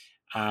training?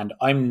 And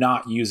I'm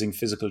not using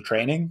physical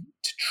training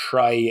to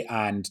try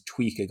and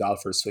tweak a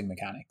golfer's swing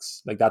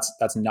mechanics. Like that's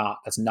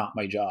not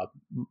my job,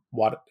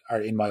 what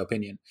are in my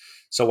opinion.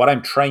 So what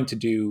I'm trying to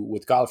do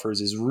with golfers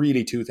is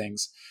really two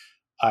things.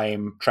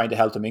 I'm trying to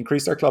help them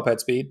increase their club head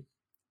speed,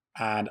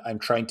 and I'm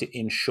trying to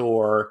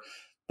ensure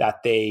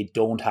that they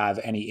don't have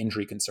any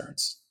injury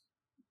concerns.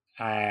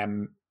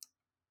 When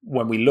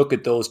we look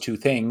at those two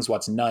things,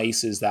 what's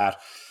nice is that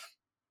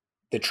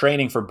the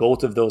training for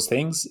both of those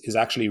things is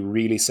actually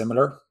really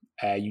similar.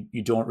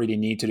 You don't really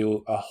need to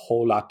do a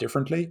whole lot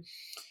differently.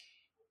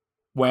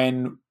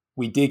 When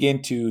we dig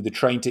into the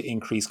trying to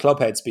increase club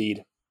head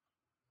speed,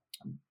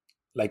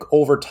 like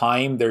over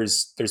time,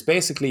 there's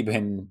basically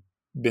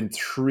been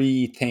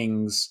three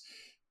things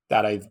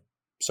that I've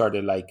sort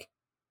of like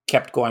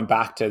kept going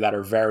back to that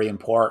are very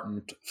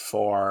important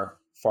for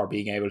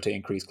being able to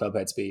increase club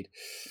head speed.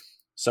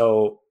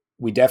 So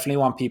we definitely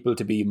want people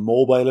to be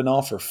mobile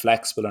enough or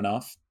flexible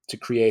enough to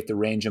create the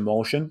range of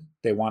motion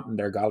they want in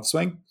their golf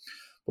swing.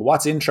 But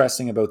what's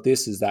interesting about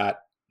this is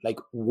that, like,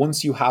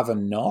 once you have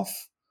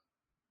enough,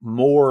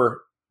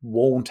 more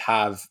won't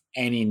have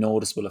any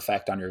noticeable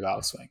effect on your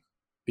golf swing,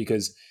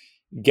 because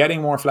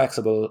getting more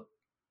flexible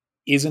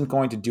isn't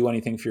going to do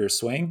anything for your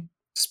swing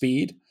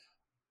speed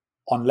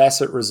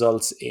unless it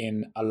results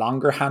in a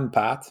longer hand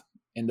path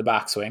in the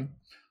backswing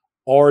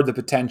or the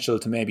potential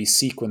to maybe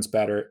sequence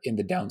better in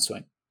the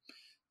downswing.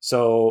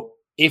 So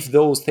if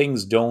those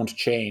things don't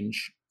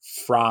change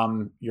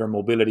from your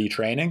mobility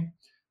training,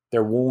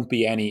 there won't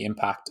be any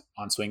impact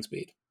on swing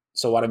speed.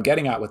 So what I'm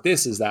getting at with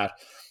this is that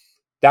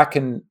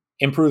can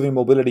improving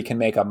mobility can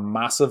make a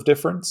massive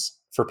difference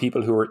for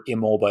people who are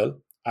immobile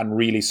and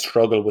really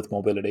struggle with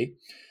mobility,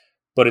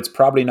 but it's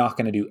probably not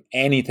going to do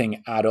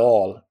anything at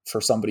all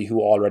for somebody who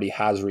already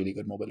has really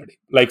good mobility.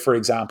 Like, for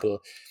example,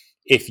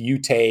 if you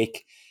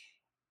take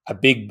a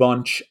big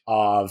bunch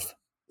of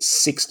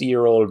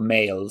 60-year-old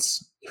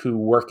males who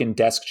work in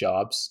desk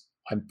jobs,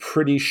 I'm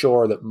pretty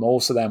sure that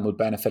most of them would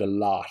benefit a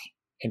lot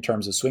in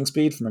terms of swing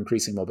speed from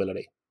increasing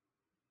mobility.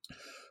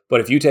 But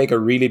if you take a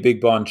really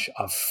big bunch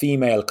of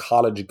female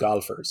college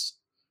golfers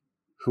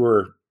who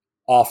are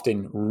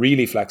often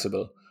really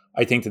flexible,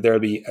 I think that there'll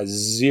be a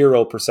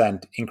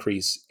 0%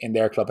 increase in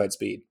their club head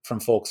speed from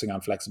focusing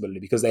on flexibility,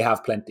 because they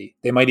have plenty.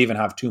 They might even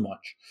have too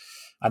much,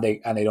 and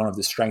they don't have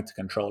the strength to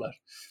control it.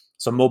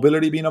 So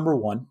mobility be number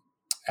one.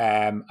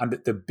 And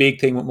the big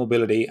thing with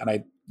mobility, and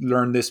I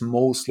learned this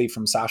mostly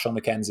from Sashel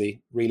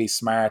McKenzie, really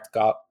smart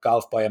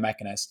golf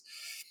biomechanist,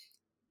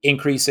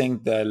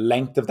 increasing the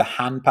length of the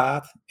hand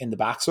path in the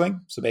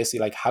backswing. So basically,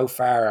 like, how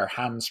far our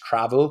hands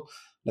travel,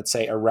 let's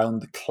say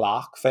around the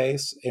clock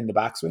face in the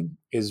backswing,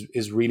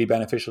 is really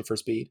beneficial for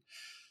speed.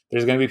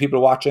 There's going to be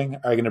people watching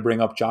are going to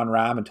bring up John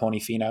Rahm and Tony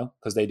Finau,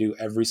 because they do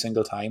every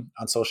single time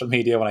on social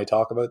media when I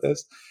talk about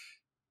this.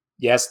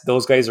 Yes,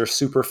 those guys are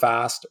super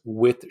fast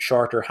with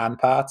shorter hand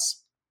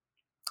paths,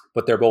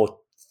 but they're both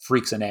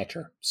freaks of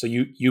nature. So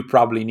you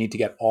probably need to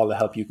get all the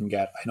help you can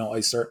get. I know I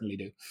certainly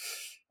do.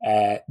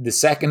 The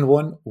second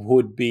one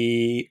would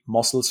be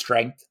muscle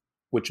strength,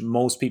 which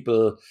most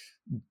people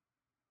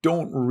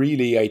don't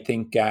really, I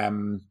think,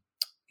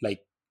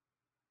 like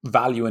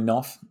value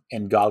enough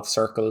in golf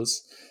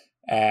circles.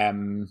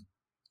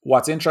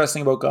 What's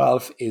interesting about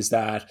golf is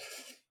that,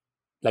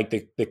 like,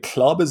 the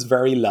club is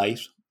very light,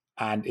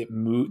 and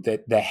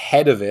the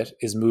head of it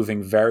is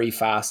moving very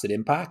fast at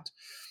impact.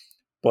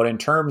 But in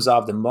terms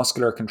of the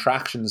muscular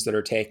contractions that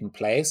are taking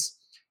place,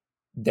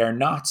 they're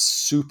not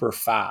super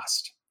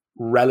fast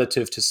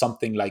relative to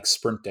something like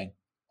sprinting,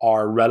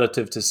 or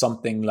relative to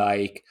something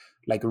like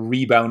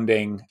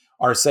rebounding,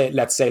 or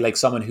let's say like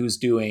someone who's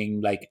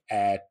doing like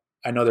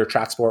another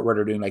track sport where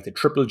they're doing like the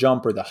triple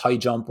jump or the high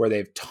jump, where they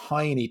have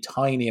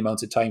tiny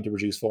amounts of time to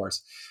produce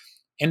force.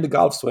 In the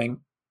golf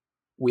swing,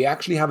 we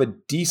actually have a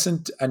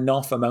decent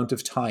enough amount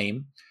of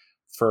time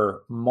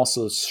for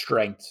muscle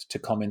strength to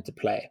come into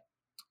play.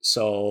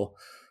 So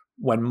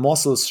when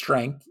muscle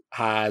strength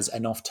has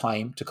enough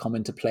time to come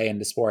into play in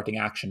the sporting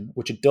action,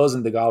 which it does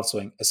in the golf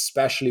swing,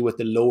 especially with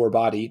the lower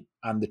body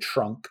and the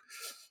trunk,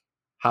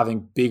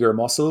 having bigger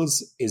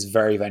muscles is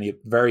very,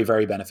 very,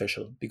 very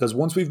beneficial. Because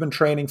once we've been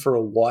training for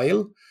a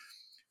while,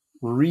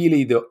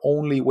 really the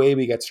only way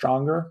we get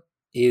stronger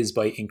is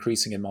by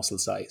increasing in muscle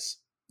size.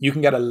 You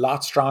can get a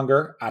lot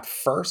stronger at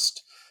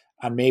first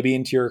and maybe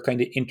into your kind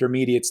of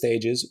intermediate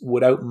stages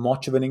without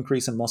much of an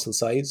increase in muscle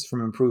size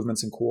from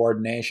improvements in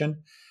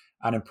coordination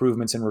and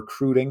improvements in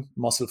recruiting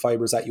muscle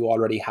fibers that you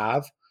already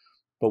have.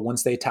 But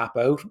once they tap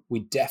out,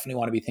 we definitely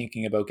want to be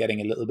thinking about getting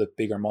a little bit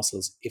bigger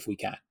muscles if we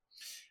can.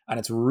 And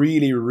it's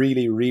really,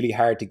 really, really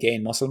hard to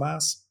gain muscle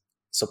mass.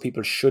 So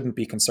people shouldn't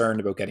be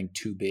concerned about getting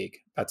too big.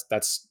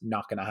 That's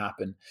not going to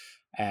happen.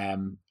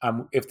 And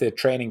if the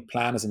training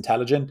plan is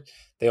intelligent,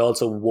 they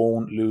also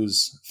won't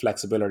lose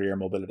flexibility or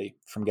mobility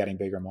from getting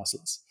bigger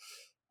muscles.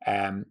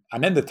 And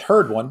then the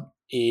third one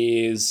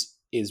is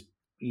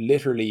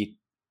literally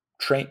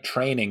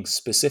training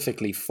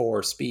specifically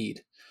for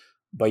speed,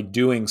 by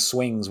doing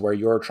swings where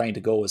you're trying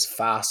to go as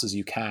fast as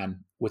you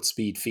can with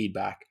speed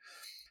feedback.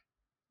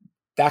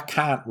 that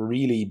can't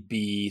really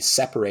be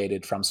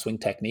separated from swing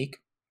technique,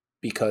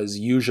 because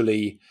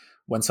usually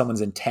when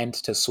someone's intent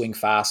to swing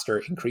faster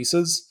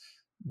increases,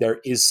 there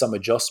is some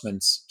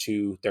adjustments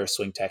to their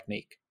swing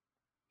technique.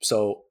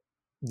 So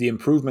the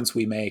improvements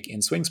we make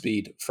in swing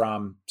speed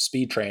from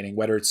speed training,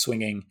 whether it's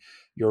swinging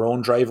your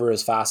own driver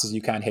as fast as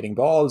you can hitting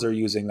balls, or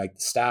using like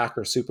the stack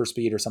or super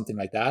speed or something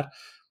like that,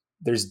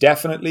 there's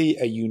definitely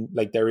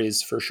there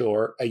is for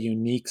sure a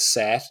unique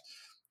set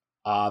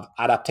of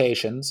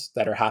adaptations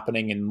that are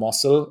happening in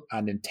muscle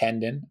and in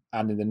tendon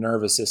and in the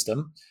nervous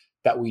system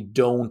that we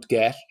don't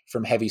get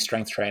from heavy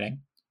strength training.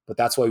 But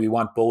that's why we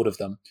want both of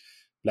them.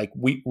 Like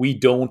we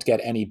don't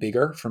get any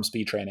bigger from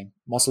speed training.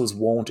 Muscles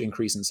won't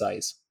increase in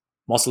size.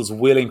 Muscles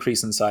will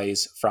increase in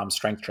size from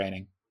strength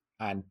training,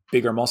 and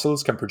bigger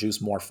muscles can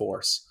produce more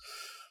force.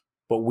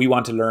 But we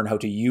want to learn how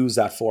to use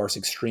that force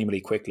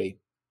extremely quickly.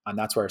 And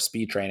that's where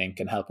speed training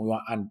can help.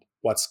 And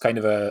what's kind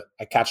of a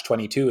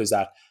catch-22 is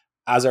that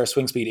as our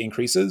swing speed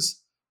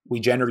increases, we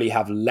generally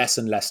have less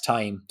and less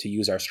time to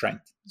use our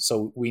strength.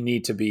 So we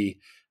need to be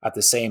at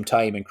the same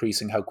time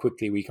increasing how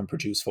quickly we can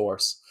produce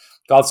force.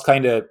 Golf's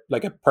kind of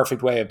like a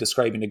perfect way of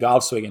describing the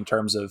golf swing in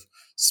terms of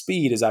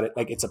speed, is that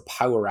it's a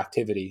power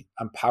activity,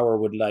 and power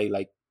would lie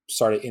like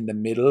sort of in the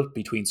middle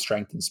between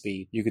strength and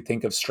speed. You could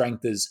think of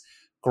strength as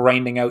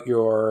grinding out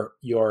your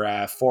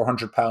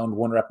 400-pound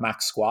 1 rep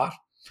max squat,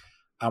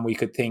 and we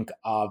could think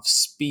of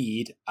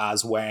speed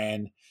as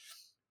when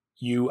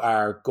you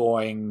are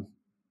going,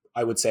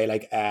 I would say,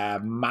 like a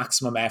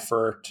maximum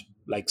effort,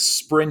 like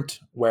sprint,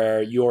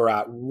 where you're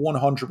at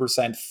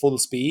 100% full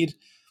speed.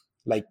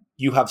 Like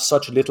you have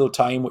such little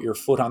time with your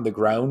foot on the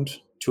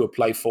ground to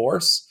apply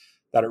force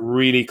that it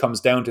really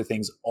comes down to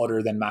things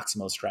other than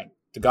maximal strength.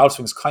 The golf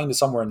swing's kind of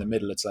somewhere in the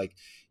middle. It's like,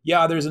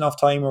 yeah, there's enough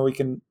time where we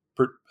can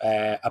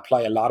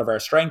apply a lot of our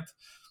strength,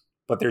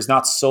 but there's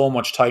not so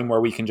much time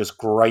where we can just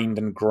grind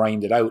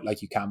it out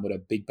like you can with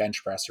a big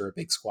bench press or a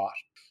big squat.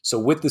 So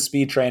with the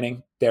speed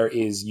training, there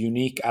is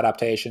unique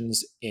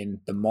adaptations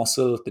in the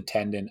muscle, the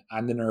tendon,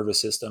 and the nervous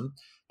system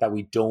that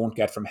we don't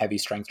get from heavy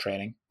strength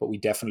training, but we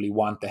definitely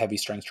want the heavy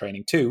strength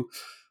training too.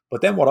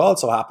 But then what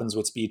also happens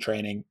with speed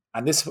training,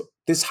 and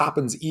this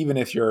happens even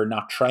if you're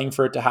not trying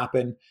for it to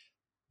happen,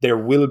 there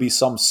will be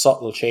some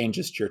subtle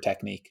changes to your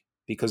technique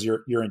because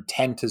your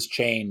intent has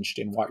changed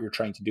in what you're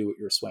trying to do with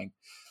your swing.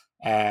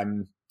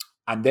 And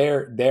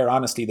they're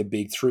honestly the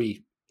big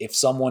three. If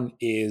someone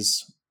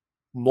is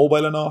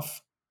mobile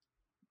enough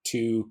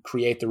to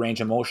create the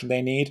range of motion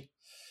they need,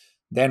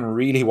 then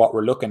really what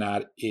we're looking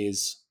at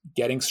is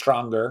getting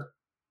stronger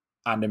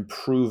and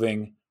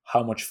improving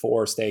how much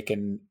force they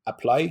can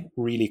apply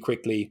really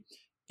quickly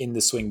in the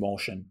swing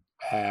motion.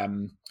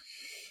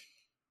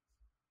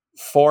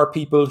 For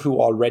people who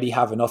already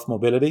have enough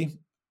mobility,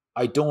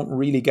 I don't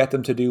really get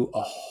them to do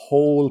a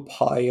whole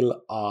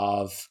pile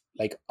of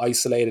like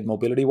isolated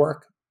mobility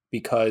work,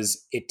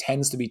 because it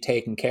tends to be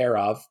taken care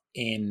of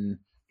in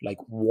like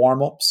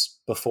warm-ups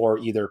before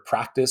either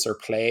practice or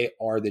play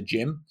or the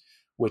gym,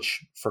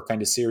 which for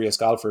kind of serious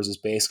golfers is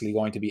basically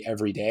going to be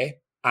every day.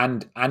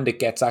 And it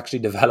gets actually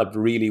developed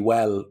really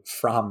well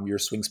from your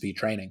swing speed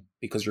training,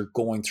 because you're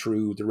going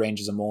through the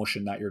ranges of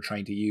motion that you're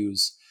trying to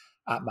use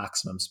at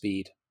maximum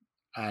speed.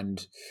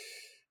 And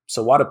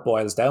so what it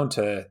boils down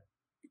to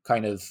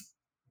kind of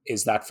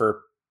is that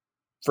for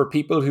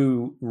people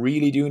who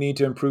really do need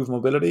to improve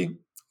mobility,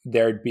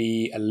 there'd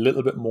be a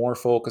little bit more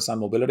focus on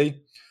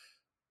mobility,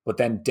 but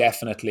then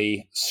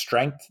definitely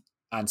strength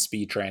and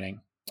speed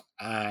training.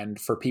 And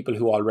for people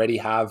who already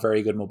have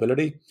very good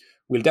mobility,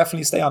 we'll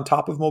definitely stay on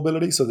top of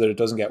mobility so that it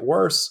doesn't get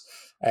worse.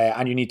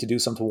 And you need to do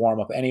some to warm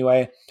up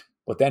anyway.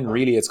 But then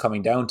really it's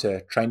coming down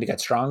to trying to get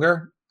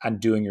stronger and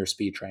doing your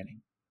speed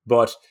training.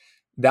 But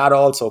that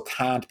also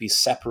can't be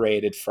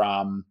separated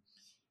from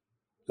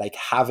like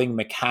having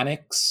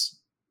mechanics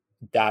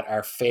that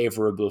are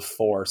favorable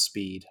for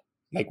speed.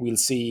 Like we'll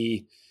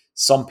see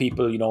some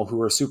people,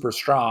 who are super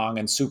strong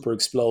and super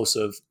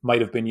explosive,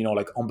 might have been,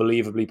 like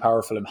unbelievably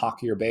powerful in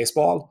hockey or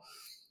baseball.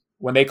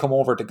 When they come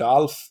over to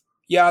golf,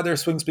 yeah, their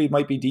swing speed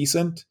might be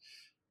decent,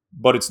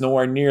 but it's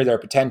nowhere near their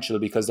potential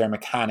because their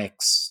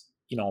mechanics,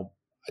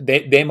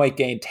 they might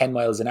gain 10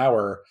 miles an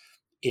hour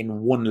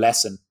in one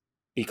lesson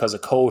because a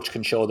coach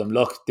can show them,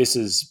 look, this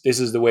is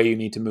the way you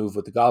need to move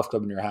with the golf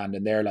club in your hand.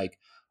 And they're like,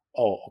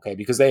 oh, okay,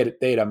 because they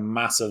had a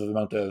massive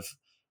amount of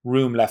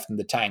room left in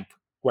the tank.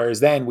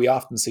 Whereas then we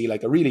often see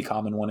like a really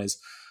common one is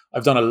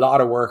I've done a lot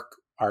of work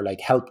or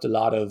like helped a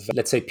lot of,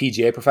 let's say,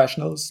 PGA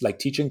professionals, like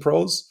teaching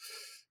pros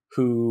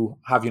who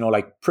have,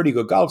 like pretty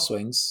good golf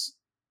swings.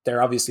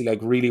 They're obviously like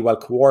really well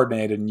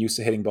coordinated and used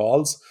to hitting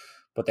balls,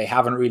 but they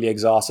haven't really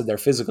exhausted their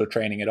physical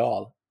training at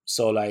all.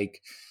 So like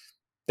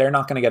they're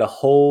not going to get a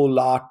whole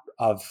lot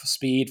of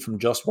speed from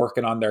just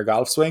working on their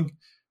golf swing,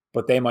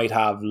 but they might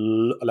have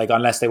like,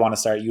 unless they want to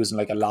start using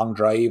like a long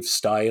drive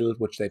style,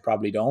 which they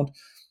probably don't.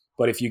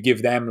 But if you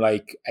give them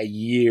like a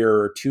year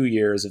or 2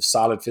 years of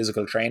solid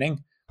physical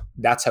training,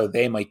 that's how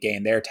they might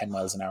gain their 10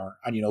 miles an hour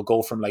and,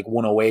 go from like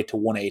 108 to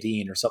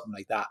 118 or something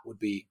like that would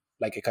be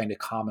like a kind of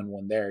common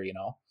one there.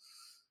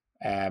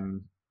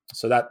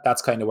 So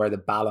that's kind of where the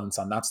balance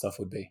on that stuff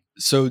would be.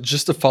 So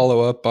just to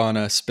follow up on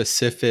a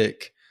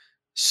specific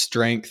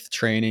strength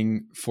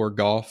training for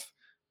golf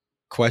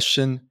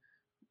question,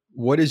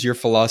 what is your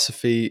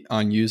philosophy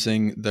on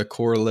using the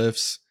core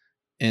lifts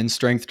in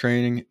strength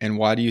training, and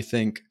why do you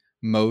think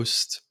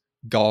most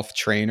golf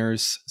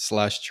trainers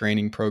 /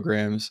 training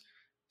programs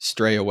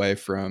stray away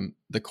from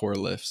the core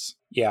lifts?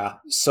 Yeah.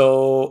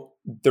 So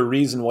the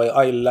reason why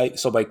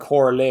by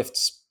core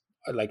lifts,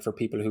 like for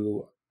people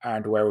who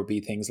aren't aware, would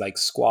be things like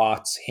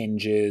squats,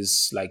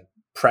 hinges, like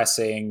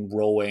pressing,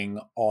 rowing,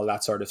 all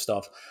that sort of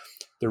stuff.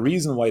 The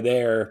reason why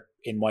they're,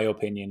 in my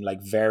opinion,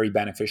 like very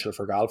beneficial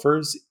for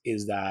golfers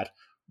is that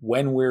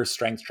when we're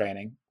strength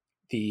training,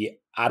 the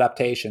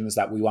adaptations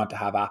that we want to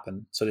have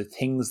happen, so the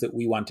things that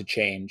we want to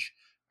change,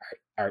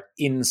 are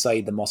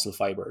inside the muscle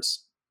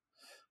fibers.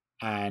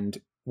 And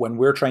when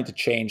we're trying to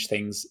change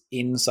things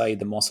inside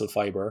the muscle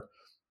fiber,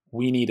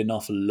 we need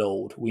enough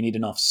load, we need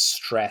enough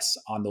stress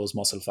on those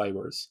muscle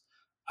fibers.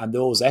 And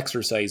those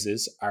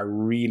exercises are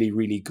really,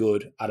 really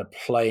good at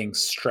applying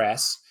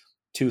stress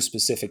to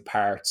specific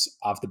parts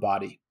of the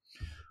body.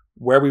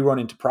 Where we run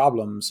into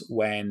problems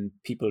when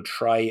people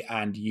try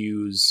and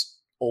use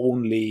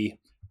only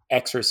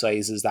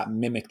exercises that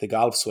mimic the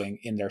golf swing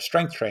in their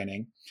strength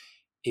training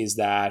is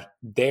that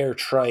they're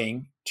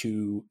trying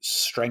to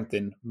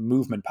strengthen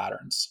movement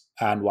patterns.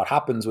 And what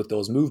happens with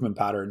those movement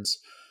patterns,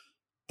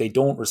 they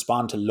don't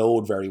respond to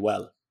load very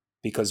well,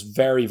 because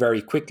very,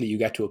 very quickly you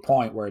get to a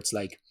point where it's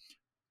like,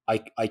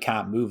 I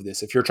can't move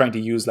this. If you're trying to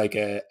use like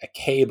a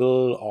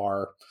cable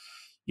or,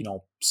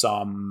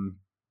 some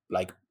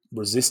like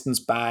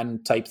resistance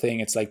band type thing,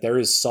 it's like there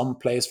is some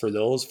place for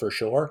those for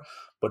sure.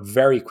 But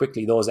very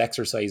quickly, those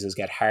exercises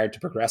get hard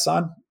to progress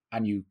on,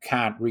 and you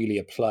can't really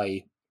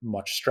apply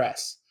much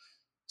stress.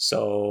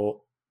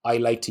 So I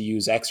like to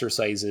use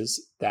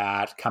exercises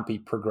that can be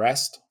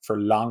progressed for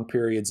long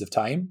periods of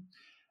time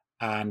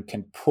and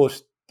can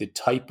put the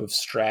type of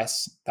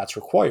stress that's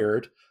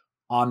required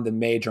on the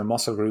major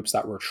muscle groups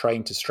that we're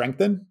trying to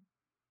strengthen,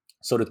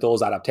 so that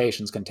those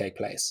adaptations can take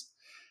place.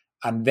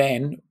 And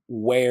then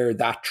where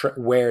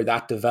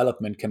that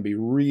development can be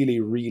really,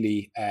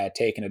 really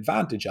taken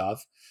advantage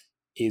of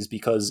is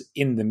because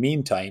in the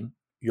meantime,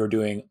 you're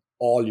doing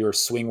all your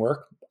swing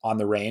work on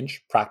the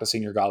range,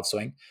 practicing your golf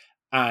swing,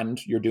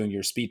 and you're doing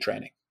your speed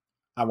training.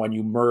 And when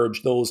you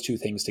merge those two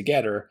things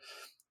together,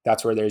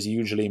 that's where there's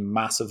usually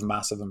massive,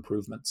 massive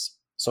improvements.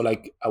 So,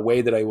 like, a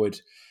way that I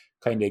would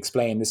kind of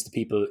explain this to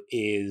people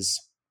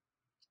is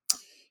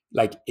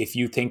like, if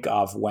you think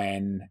of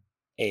when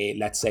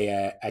let's say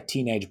a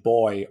teenage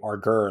boy or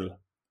girl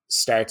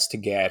starts to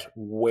get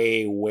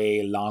way,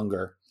 way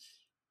longer,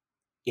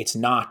 it's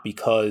not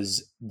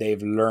because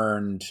they've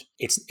learned,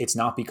 it's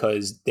not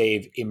because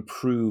they've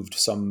improved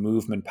some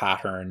movement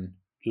pattern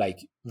like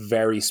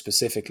very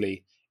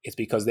specifically. It's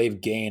because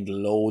they've gained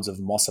loads of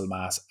muscle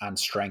mass and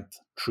strength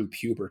through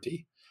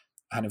puberty.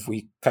 And if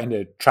we kind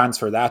of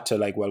transfer that to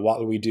like, well, what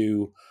will we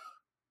do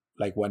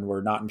like when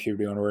we're not in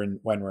puberty,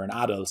 when we're in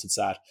adults, it's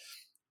that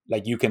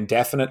like you can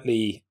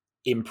definitely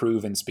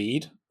improve in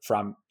speed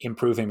from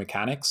improving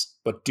mechanics,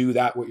 but do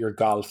that with your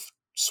golf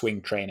swing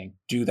training,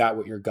 do that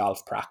with your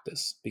golf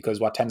practice.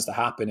 Because what tends to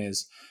happen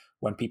is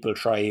when people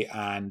try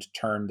and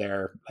turn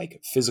their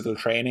like physical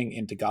training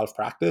into golf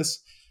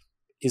practice,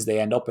 is they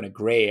end up in a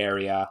gray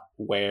area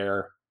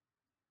where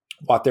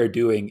what they're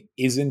doing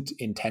isn't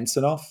intense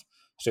enough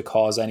to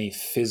cause any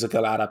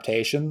physical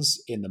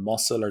adaptations in the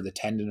muscle or the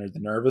tendon or the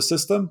nervous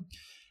system.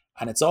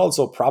 And it's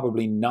also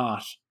probably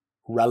not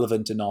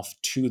relevant enough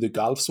to the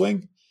golf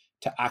swing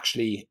to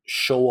actually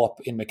show up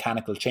in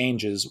mechanical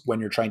changes when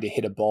you're trying to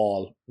hit a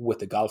ball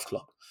with a golf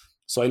club.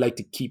 So I like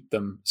to keep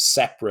them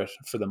separate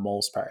for the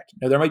most part.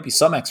 Now, there might be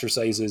some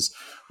exercises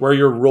where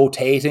you're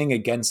rotating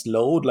against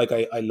load. Like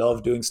I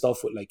love doing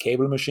stuff with like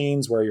cable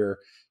machines where you're,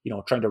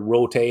 trying to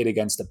rotate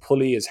against a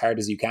pulley as hard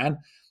as you can.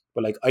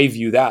 But like I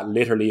view that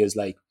literally as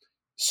like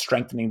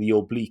strengthening the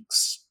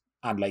obliques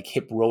and like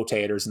hip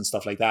rotators and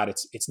stuff like that.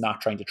 It's not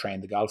trying to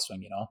train the golf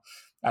swing.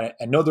 And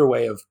another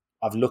way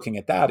of looking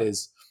at that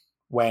is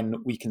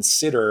when we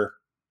consider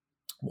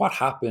what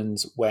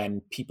happens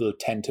when people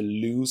tend to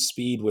lose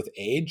speed with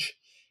age,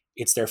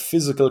 it's their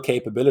physical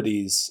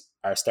capabilities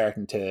are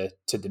starting to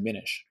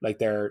diminish. Like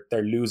they're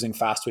losing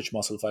fast twitch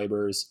muscle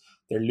fibers,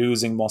 they're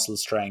losing muscle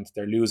strength,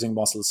 they're losing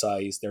muscle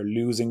size, they're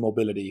losing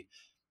mobility.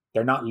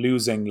 They're not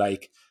losing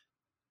like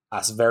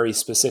a very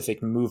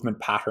specific movement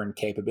pattern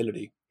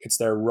capability. It's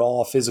their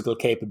raw physical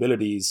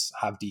capabilities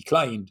have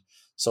declined.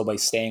 So by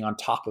staying on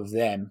top of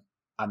them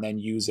and then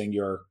using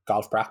your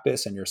golf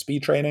practice and your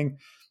speed training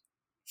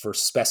for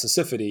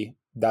specificity,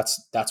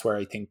 that's where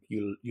I think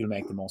you'll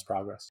make the most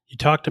progress. You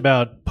talked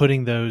about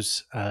putting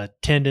those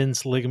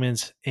tendons,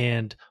 ligaments,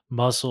 and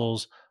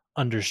muscles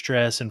under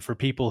stress, and for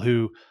people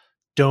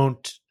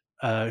don't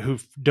who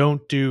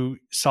don't do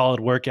solid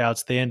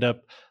workouts, they end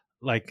up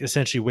like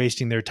essentially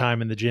wasting their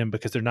time in the gym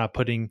because they're not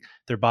putting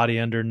their body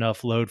under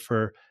enough load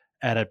for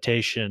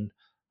adaptation.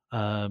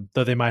 Though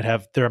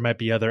there might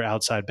be other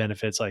outside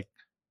benefits like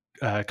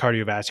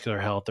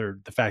cardiovascular health or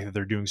the fact that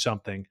they're doing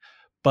something.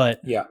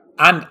 But Yeah.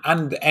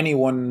 And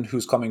anyone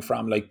who's coming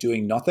from like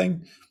doing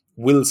nothing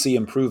will see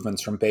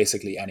improvements from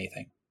basically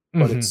anything.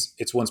 But mhm,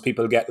 it's once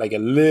people get like a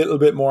little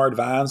bit more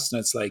advanced and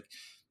it's like,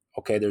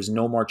 okay, there's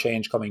no more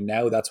change coming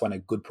now, that's when a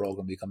good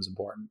program becomes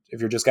important. If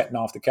you're just getting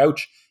off the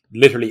couch,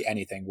 literally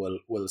anything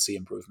will see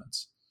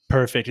improvements.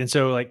 perfect. And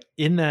so, like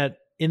in that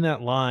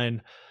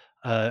line,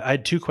 I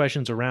had two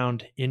questions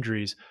around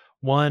injuries.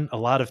 One, a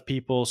lot of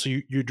people. So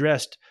you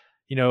addressed,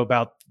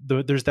 about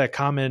there's that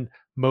common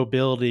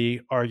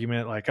mobility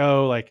argument, like,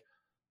 oh, like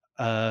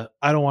I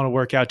don't want to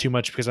work out too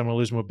much because I'm going to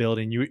lose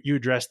mobility. And you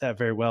addressed that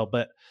very well.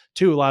 But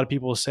two, a lot of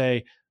people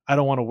say, I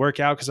don't want to work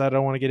out because I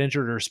don't want to get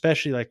injured, or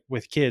especially like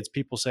with kids,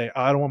 people say,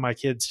 oh, I don't want my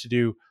kids to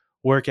do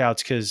workouts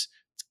because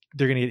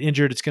they're going to get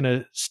injured. It's going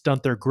to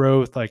stunt their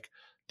growth. Like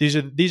these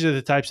are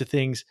the types of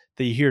things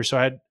that you hear.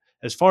 So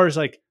as far as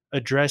like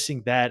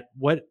addressing that,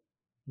 what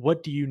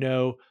do you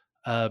know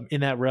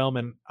in that realm?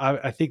 And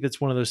I think that's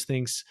one of those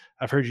things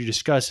I've heard you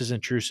discuss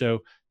isn't true. So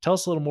tell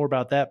us a little more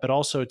about that. But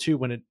also too,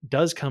 when it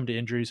does come to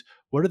injuries,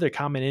 what are the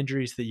common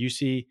injuries that you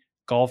see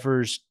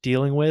golfers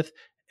dealing with,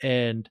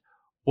 and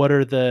what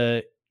are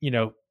the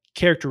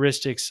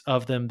characteristics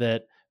of them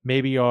that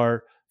maybe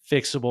are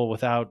fixable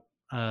without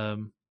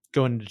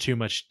going into too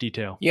much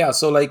detail? Yeah,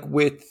 so like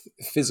with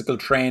physical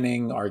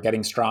training or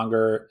getting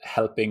stronger,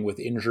 helping with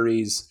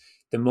injuries,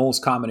 the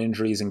most common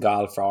injuries in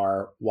golf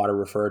are what are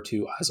referred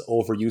to as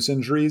overuse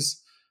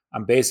injuries.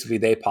 And basically,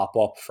 they pop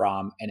up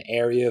from an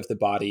area of the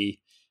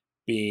body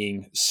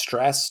being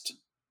stressed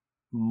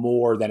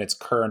more than its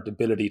current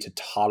ability to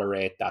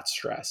tolerate that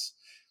stress.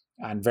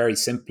 And very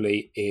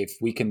simply, if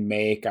we can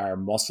make our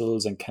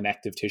muscles and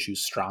connective tissue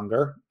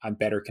stronger and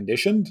better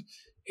conditioned,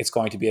 it's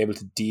going to be able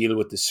to deal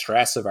with the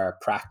stress of our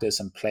practice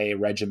and play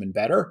regimen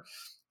better,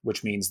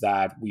 which means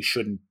that we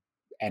shouldn't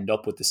end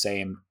up with the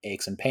same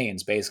aches and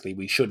pains. Basically,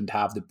 we shouldn't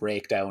have the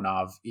breakdown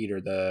of either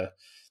the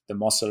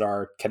muscle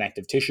or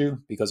connective tissue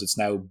because it's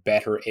now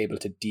better able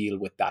to deal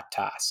with that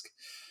task.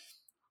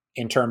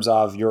 In terms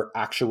of your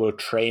actual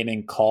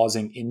training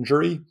causing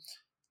injury,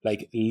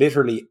 like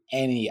literally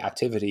any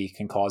activity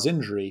can cause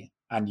injury.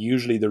 And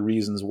usually the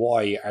reasons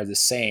why are the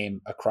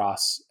same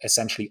across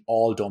essentially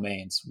all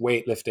domains.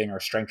 Weightlifting or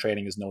strength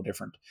training is no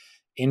different.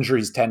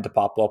 Injuries tend to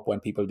pop up when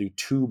people do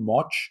too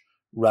much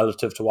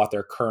relative to what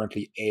they're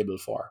currently able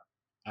for.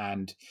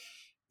 And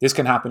this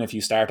can happen if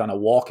you start on a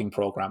walking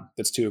program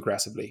that's too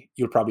aggressively.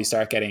 You'll probably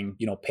start getting,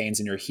 pains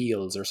in your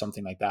heels or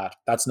something like that.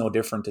 That's no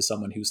different to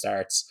someone who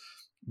starts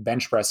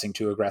bench pressing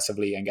too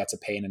aggressively and gets a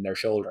pain in their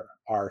shoulder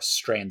or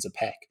strains a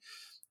pec.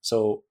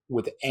 So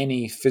with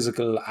any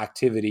physical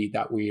activity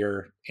that we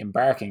are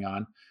embarking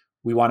on,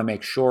 we want to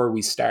make sure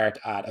we start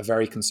at a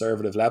very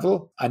conservative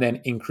level and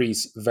then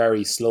increase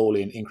very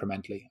slowly and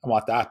incrementally. And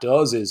what that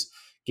does is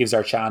gives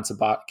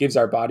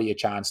our body a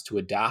chance to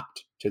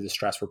adapt to the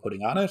stress we're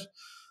putting on it.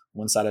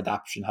 Once that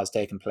adaptation has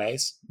taken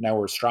place, now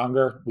we're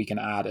stronger, we can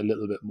add a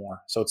little bit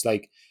more. So it's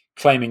like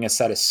climbing a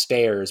set of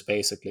stairs,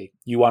 basically.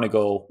 You want to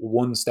go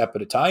one step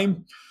at a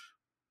time.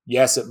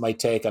 Yes, it might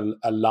take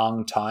a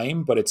long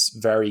time, but it's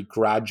very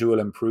gradual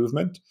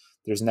improvement.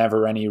 There's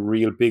never any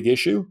real big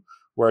issue.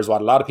 Whereas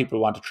what a lot of people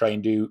want to try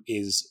and do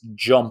is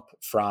jump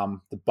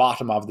from the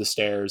bottom of the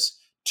stairs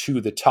to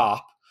the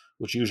top,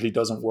 which usually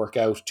doesn't work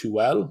out too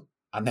well.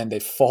 And then they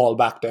fall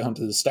back down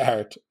to the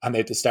start and they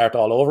have to start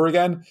all over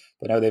again.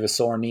 But now they have a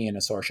sore knee and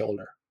a sore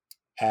shoulder.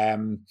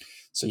 Um,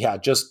 so yeah,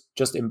 just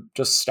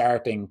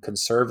starting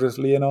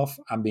conservatively enough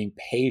and being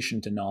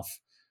patient enough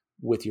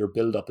with your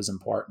build up is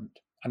important.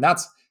 And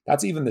that's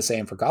even the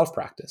same for golf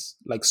practice.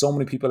 Like so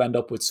many people end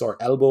up with sore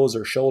elbows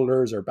or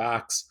shoulders or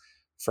backs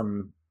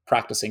from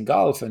practicing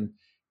golf, and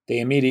they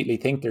immediately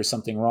think there's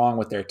something wrong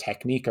with their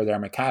technique or their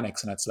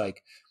mechanics. And it's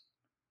like,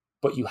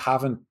 but you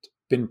haven't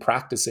been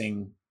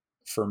practicing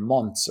for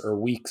months or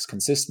weeks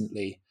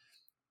consistently,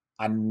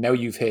 and now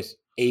you've hit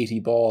 80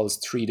 balls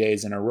 3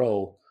 days in a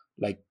row.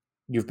 Like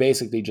you've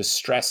basically just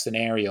stressed an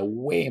area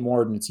way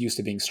more than it's used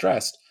to being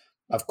stressed.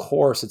 Of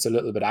course, it's a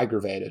little bit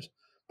aggravated.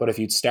 But if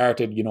you'd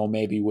started,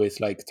 maybe with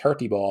like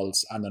 30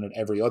 balls and then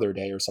every other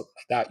day or something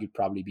like that, you'd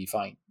probably be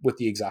fine with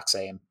the exact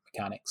same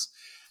mechanics.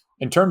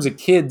 In terms of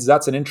kids,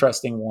 that's an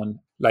interesting one.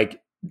 Like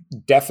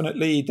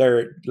definitely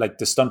they're like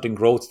the stunting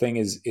growth thing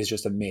is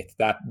just a myth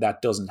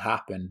that doesn't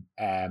happen.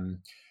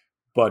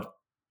 But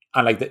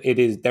and like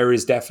there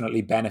is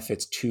definitely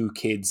benefits to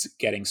kids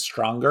getting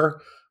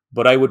stronger,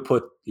 but I would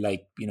put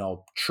like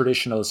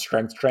traditional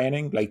strength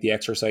training, like the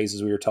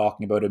exercises we were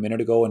talking about a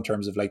minute ago in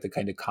terms of like the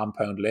kind of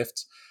compound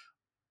lifts,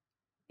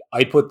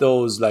 I'd put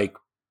those like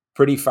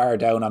pretty far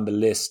down on the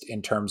list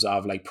in terms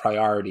of like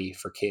priority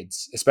for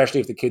kids, especially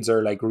if the kids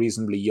are like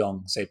reasonably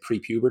young, say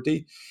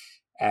pre-puberty.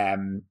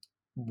 um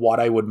what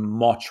I would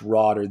much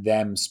rather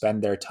them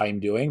spend their time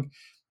doing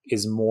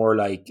is more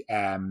like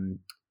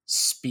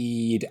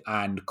speed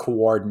and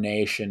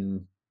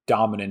coordination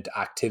dominant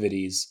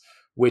activities,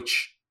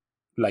 which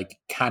like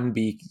can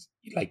be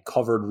like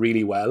covered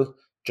really well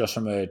just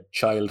from a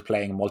child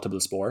playing multiple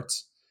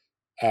sports.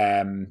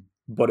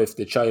 But if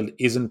the child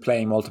isn't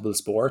playing multiple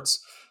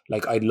sports,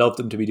 like I'd love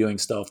them to be doing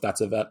stuff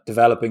that's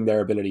developing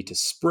their ability to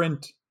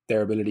sprint,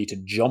 their ability to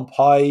jump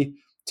high,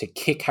 to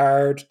kick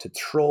hard, to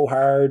throw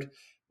hard,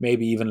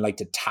 maybe even like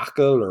to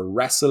tackle or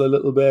wrestle a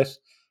little bit.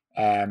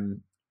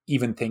 Um,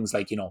 Even things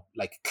like,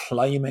 like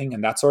climbing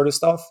and that sort of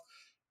stuff.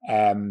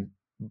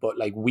 But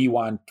like we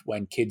want,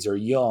 when kids are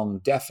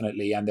young,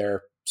 definitely, and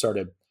they're sort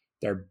of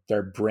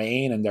their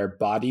brain and their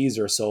bodies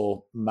are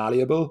so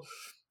malleable,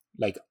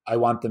 like I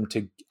want them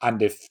to,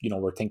 and if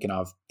we're thinking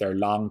of their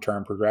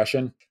long-term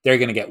progression, they're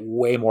going to get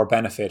way more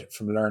benefit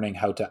from learning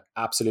how to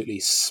absolutely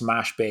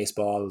smash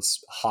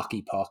baseballs,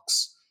 hockey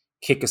pucks,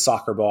 kick a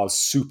soccer ball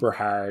super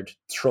hard,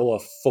 throw a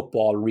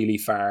football really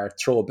far,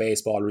 throw a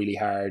baseball really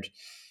hard,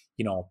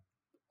 you know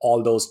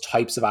all those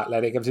types of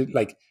athletic activity,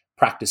 like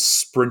practice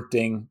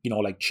sprinting,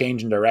 like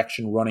changing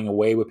direction, running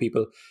away with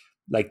people.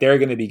 Like they're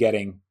going to be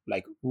getting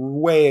like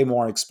way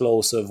more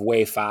explosive,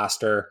 way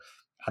faster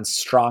and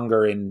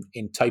stronger in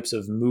types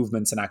of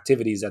movements and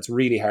activities that's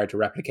really hard to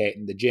replicate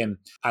in the gym.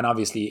 And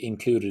obviously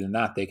included in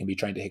that, they can be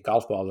trying to hit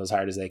golf balls as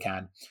hard as they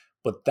can.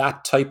 But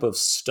that type of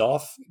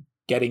stuff,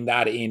 getting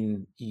that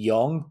in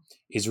young,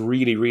 is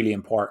really, really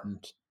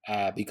important,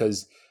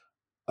 because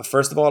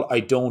first of all,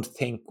 I don't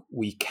think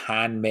we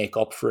can make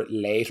up for it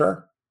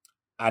later.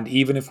 And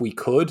even if we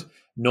could,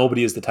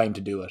 nobody has the time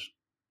to do it.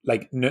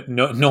 Like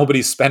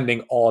nobody's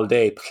spending all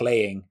day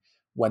playing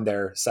when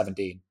they're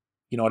 17.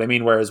 You know what I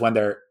mean? Whereas when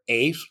they're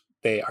 8,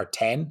 they are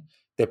 10,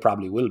 they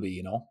probably will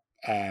be.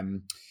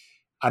 Um,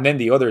 and then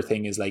the other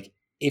thing is, like,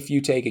 if you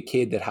take a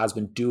kid that has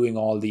been doing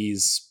all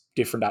these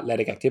different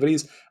athletic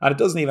activities, and it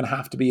doesn't even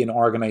have to be in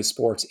organized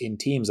sports in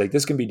teams, like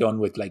this can be done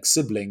with like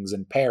siblings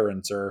and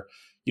parents, or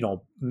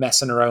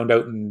messing around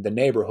out in the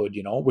neighborhood,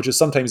 which is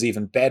sometimes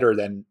even better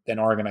than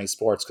organized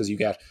sports, because you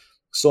get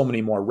so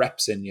many more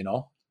reps in.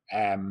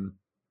 um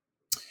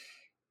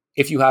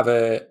if you have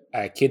a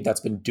kid that's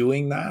been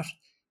doing that,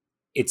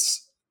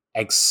 it's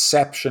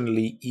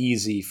exceptionally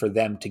easy for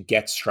them to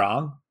get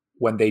strong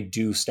when they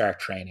do start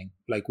training.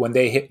 Like when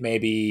they hit,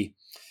 maybe,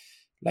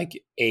 like,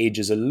 age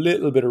is a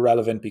little bit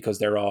irrelevant because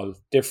they're all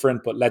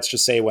different, but let's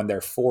just say when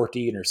they're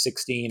 14 or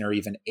 16 or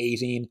even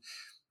 18,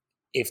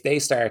 if they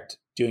start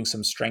doing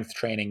some strength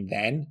training,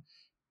 then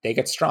they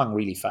get strong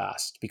really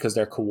fast because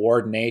their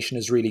coordination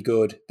is really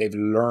good. They've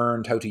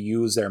learned how to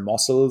use their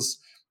muscles.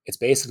 It's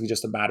basically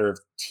just a matter of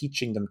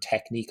teaching them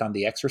technique on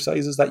the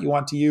exercises that you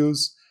want to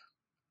use,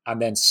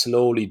 and then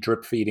slowly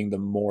drip feeding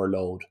them more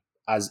load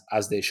as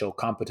they show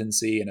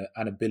competency and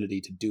an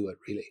ability to do it,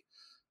 really.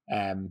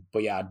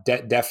 But yeah,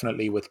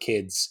 definitely with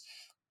kids,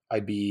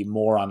 I'd be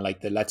more on like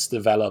the let's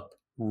develop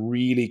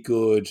really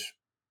good,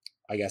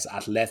 I guess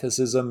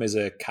athleticism is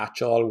a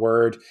catch-all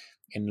word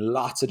in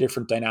lots of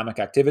different dynamic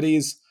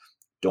activities.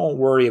 Don't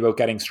worry about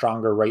getting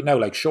stronger right now.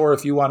 Like, sure,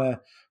 if you want to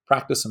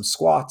practice some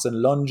squats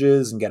and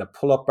lunges and get a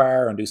pull-up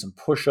bar and do some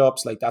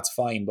push-ups, like that's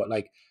fine. But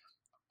like,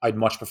 I'd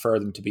much prefer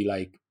them to be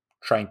like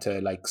trying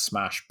to like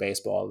smash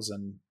baseballs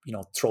and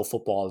throw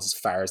footballs as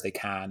far as they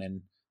can,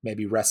 and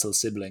maybe wrestle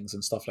siblings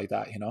and stuff like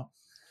that.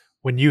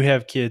 When you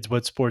have kids,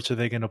 what sports are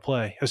they going to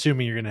play?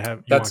 Assuming you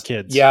want That's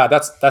kids. Yeah,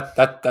 that's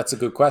a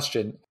good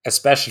question,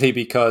 especially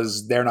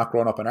because they're not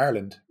growing up in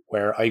Ireland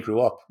where I grew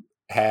up.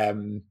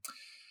 Um,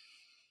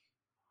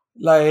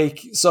 like,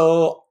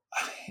 so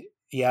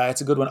yeah,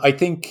 it's a good one. I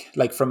think,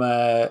 like, from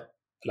a,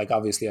 like,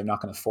 obviously I'm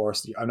not going to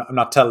force you. I'm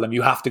not telling them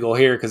you have to go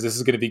here because this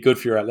is going to be good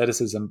for your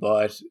athleticism,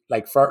 but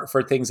like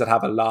for things that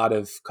have a lot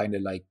of kind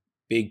of like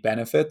big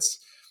benefits,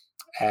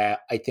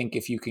 I think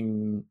if you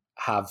can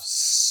have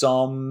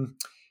some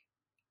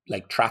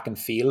like track and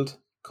field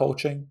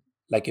coaching,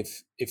 like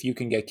if you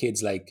can get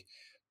kids like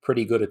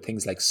pretty good at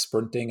things like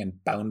sprinting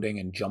and bounding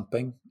and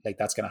jumping, like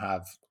that's going to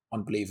have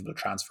unbelievable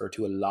transfer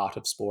to a lot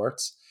of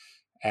sports.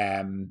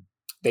 um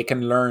they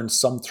can learn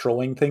some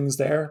throwing things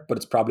there, but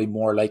it's probably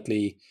more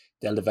likely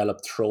they'll develop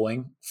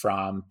throwing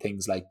from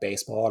things like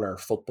baseball or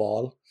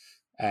football,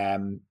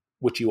 um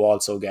which you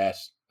also get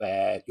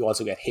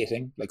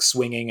hitting, like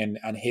swinging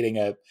and hitting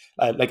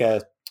like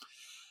a,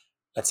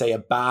 let's say, a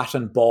bat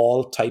and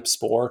ball type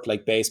sport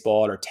like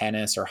baseball or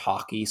tennis or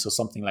hockey, so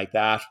something like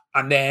that.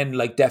 And then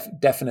like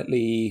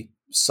definitely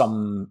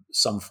some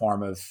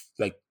form of,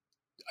 like,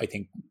 I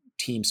think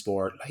team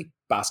sport like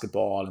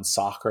basketball and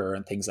soccer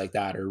and things like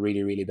that are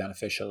really, really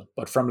beneficial.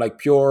 But from like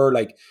pure,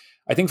 like,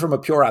 I think from a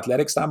pure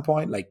athletic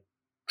standpoint, like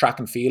track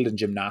and field and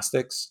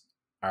gymnastics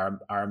are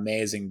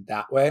amazing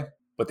that way.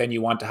 But then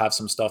you want to have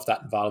some stuff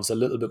that involves a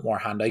little bit more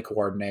hand-eye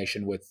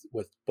coordination with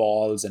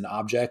balls and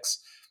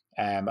objects.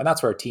 And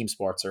that's where team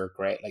sports are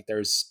great. Like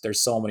there's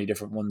so many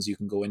different ones you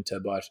can go into.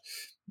 But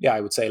yeah,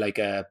 I would say like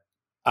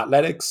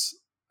athletics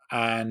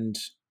and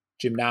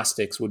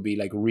gymnastics would be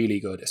like really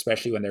good,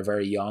 especially when they're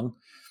very young.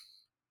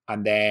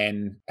 And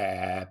then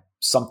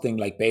something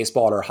like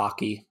baseball or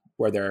hockey,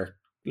 where they're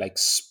like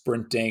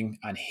sprinting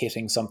and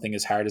hitting something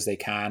as hard as they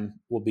can,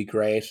 will be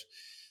great.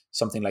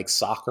 Something like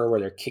soccer, where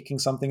they're kicking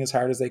something as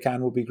hard as they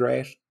can, will be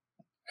great.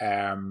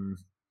 Um,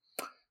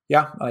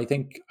 Yeah, and I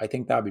think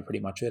that'd be pretty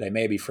much it. I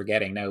may be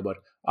forgetting now, but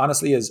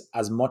honestly,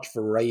 as much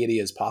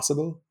variety as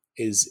possible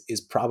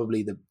is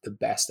probably the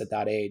best at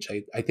that age.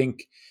 I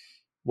think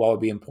what would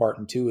be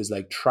important too is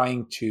like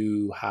trying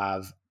to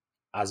have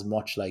as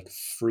much like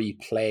free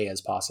play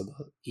as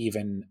possible,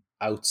 even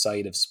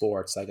outside of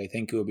sports. Like I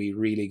think it would be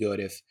really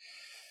good if,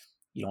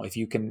 if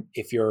you can,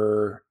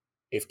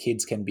 if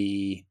kids can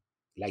be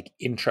like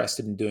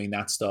interested in doing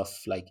that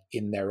stuff like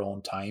in their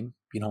own time,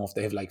 if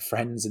they have like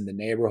friends in the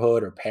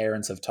neighborhood or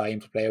parents have time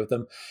to play with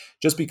them,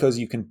 just because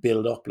you can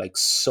build up like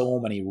so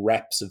many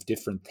reps of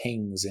different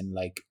things in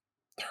like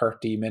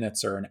 30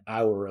 minutes or an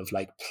hour of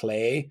like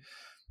play.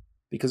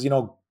 Because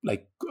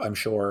like I'm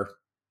sure,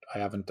 I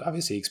haven't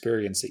obviously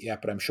experienced it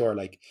yet, but I'm sure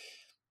like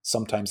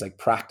sometimes like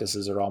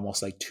practices are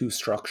almost like too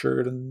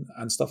structured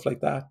and stuff like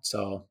that.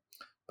 So,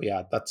 but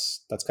yeah,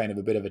 that's kind of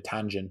a bit of a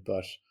tangent,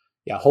 but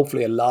yeah,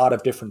 hopefully a lot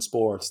of different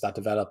sports that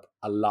develop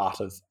a lot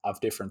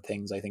of different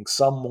things. I think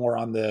some more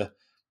on the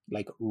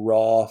like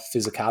raw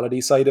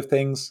physicality side of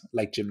things,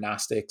 like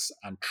gymnastics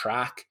and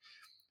track,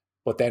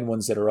 but then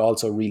ones that are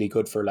also really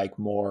good for like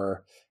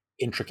more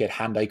intricate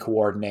hand-eye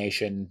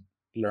coordination,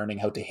 learning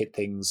how to hit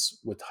things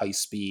with high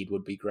speed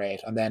would be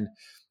great. And then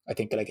I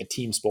think like a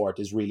team sport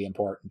is really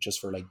important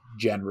just for like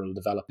general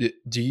development.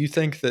 Do you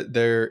think that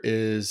there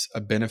is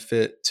a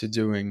benefit to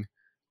doing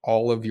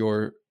all of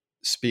your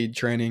speed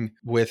training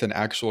with an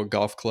actual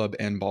golf club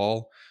and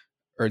ball?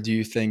 Or do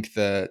you think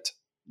that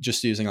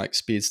just using like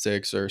speed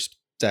sticks or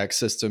stack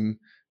system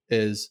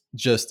is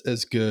just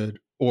as good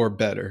or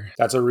better?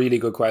 That's a really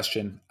good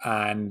question,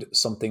 and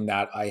something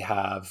that I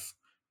have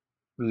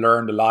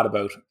learned a lot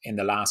about in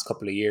the last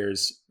couple of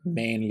years,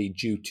 mainly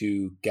due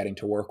to getting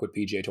to work with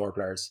PGA Tour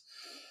players.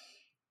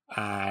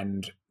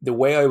 And the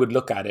way I would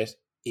look at it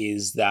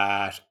is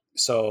that,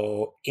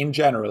 so in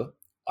general,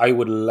 I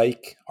would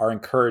like or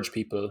encourage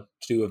people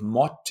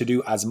to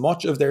do as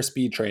much of their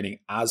speed training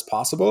as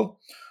possible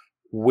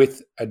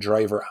with a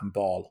driver and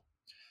ball.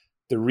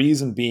 The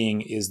reason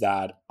being is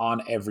that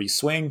on every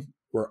swing,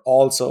 we're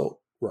also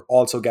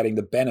getting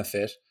the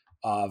benefit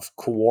of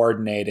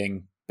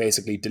coordinating,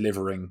 basically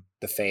delivering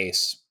the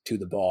face to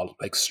the ball,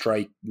 like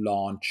strike,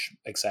 launch,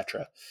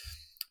 etc.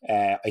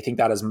 I think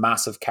that is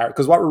massive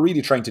because what we're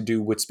really trying to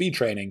do with speed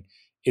training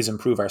is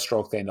improve our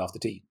stroke gained off the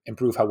tee,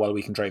 improve how well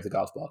we can drive the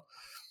golf ball.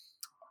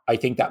 I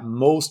think that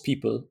most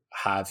people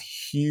have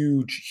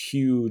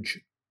huge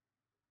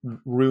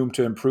room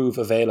to improve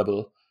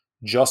available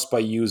just by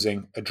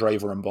using a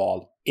driver and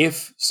ball.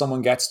 If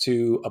someone gets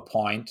to a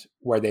point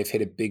where they've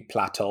hit a big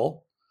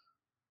plateau,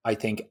 I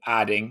think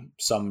adding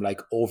some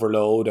like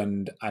overload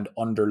and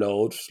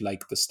underload,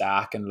 like the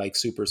stack and like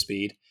super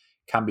speed,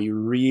 can be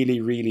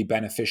really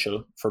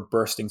beneficial for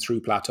bursting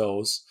through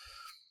plateaus.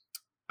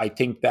 I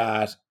think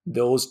that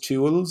those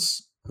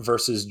tools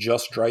versus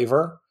just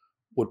driver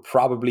would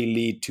probably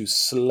lead to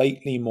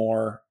slightly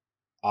more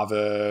of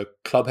a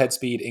clubhead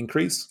speed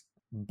increase.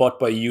 But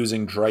by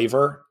using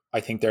driver, I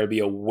think there'll be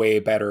a way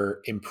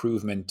better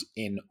improvement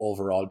in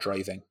overall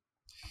driving.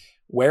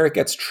 Where it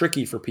gets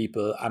tricky for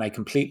people, and I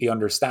completely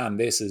understand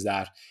this, is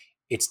that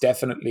there's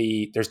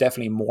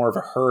definitely more of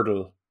a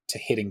hurdle to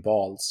hitting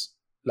balls.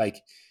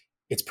 Like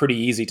it's pretty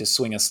easy to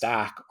swing a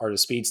stack or the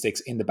speed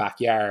sticks in the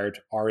backyard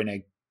or in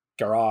a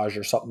garage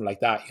or something like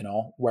that,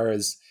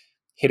 whereas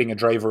hitting a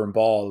driver and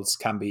balls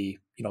can be,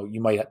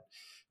 you might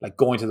like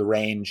going to the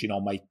range,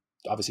 might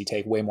obviously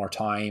take way more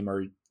time,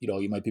 or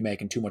you might be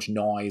making too much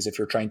noise if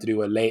you're trying to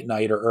do a late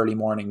night or early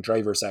morning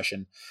driver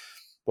session.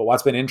 But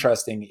what's been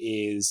interesting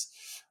is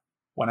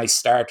when I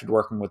started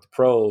working with the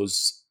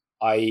pros,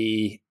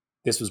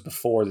 this was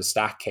before the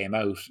stack came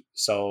out.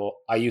 So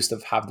I used to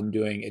have them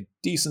doing a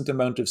decent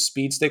amount of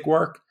speed stick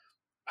work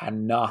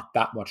and not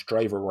that much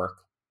driver work.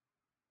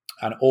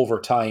 And over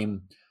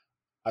time,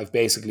 I've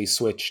basically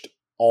switched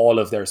all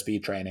of their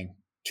speed training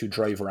to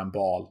driver and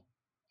ball,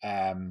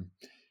 um,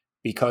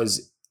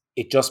 because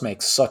it just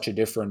makes such a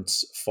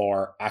difference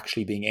for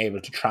actually being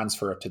able to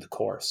transfer it to the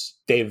course.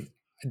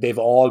 They've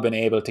all been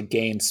able to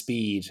gain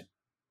speed.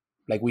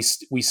 Like we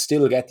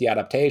still get the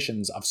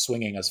adaptations of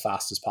swinging as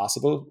fast as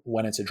possible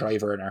when it's a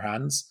driver in our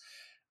hands,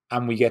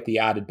 and we get the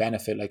added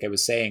benefit, like I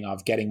was saying,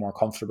 of getting more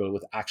comfortable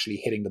with actually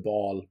hitting the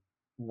ball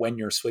when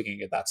you're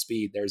swinging at that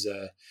speed. There's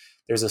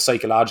a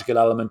psychological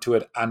element to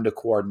it and a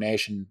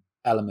coordination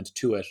element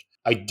to it.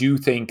 I do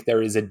think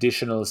there is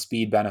additional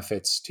speed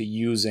benefits to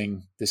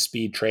using the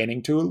speed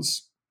training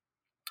tools,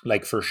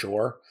 like for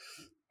sure,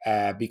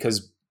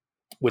 because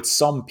with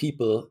some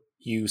people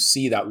you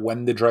see that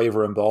when the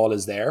driver and ball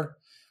is there,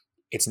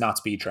 it's not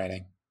speed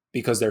training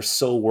because they're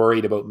so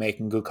worried about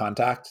making good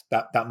contact.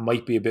 That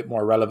might be a bit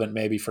more relevant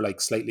maybe for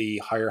like slightly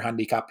higher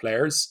handicap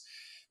players,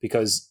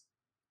 because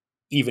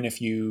even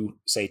if you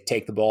say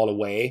take the ball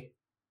away,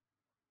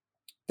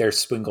 their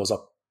swing goes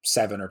up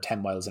 7 or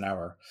 10 miles an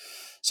hour.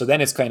 So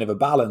then it's kind of a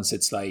balance.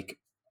 It's like,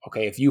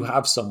 okay, if you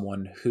have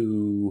someone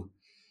who,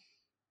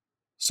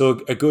 so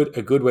a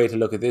good way to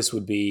look at this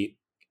would be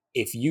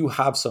if you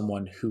have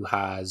someone who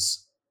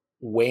has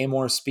way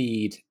more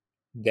speed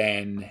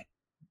than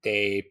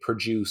they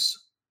produce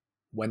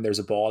when there's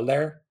a ball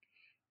there,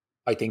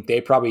 I think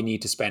they probably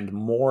need to spend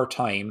more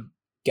time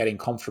getting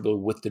comfortable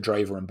with the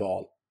driver and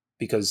ball,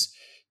 because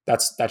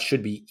that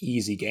should be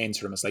easy gains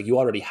for them. It's like, you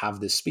already have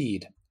this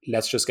speed.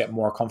 Let's just get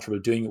more comfortable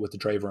doing it with the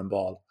driver and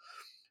ball.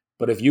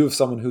 But if you have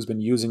someone who's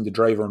been using the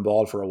driver and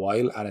ball for a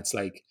while, and it's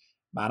like,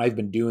 man, I've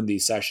been doing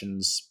these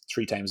sessions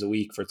 3 times a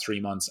week for 3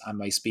 months and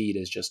my speed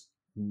is just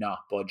not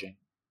budging.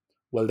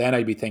 Well, then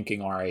I'd be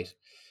thinking, all right,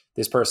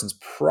 this person's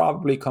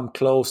probably come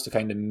close to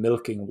kind of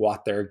milking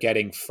what they're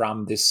getting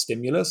from this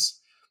stimulus.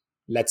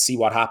 Let's see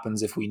what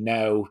happens if we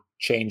now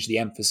change the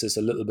emphasis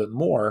a little bit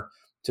more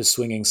to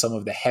swinging some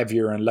of the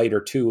heavier and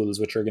lighter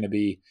tools, which are going to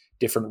be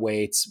different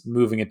weights,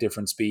 moving at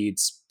different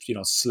speeds,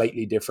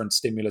 slightly different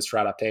stimulus for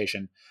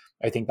adaptation.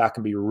 I think that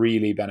can be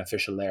really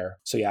beneficial there.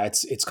 So yeah,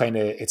 it's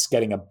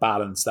getting a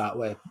balance that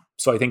way.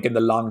 So I think in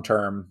the long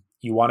term,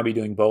 you want to be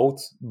doing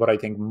both, but I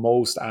think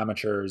most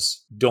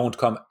amateurs don't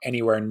come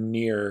anywhere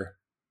near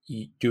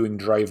doing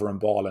driver and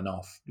ball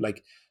enough.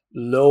 Like,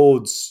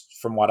 loads,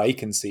 from what I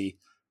can see,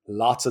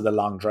 lots of the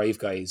long drive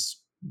guys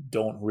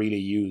don't really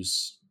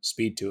use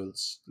speed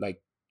tools.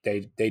 Like,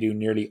 they do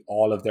nearly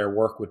all of their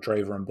work with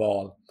driver and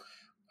ball.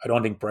 I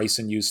don't think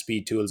Bryson used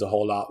speed tools a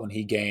whole lot when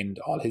he gained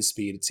all his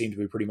speed. It seemed to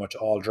be pretty much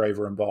all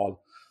driver and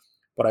ball.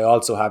 But I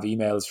also have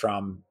emails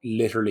from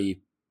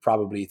literally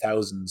probably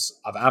thousands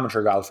of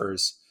amateur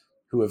golfers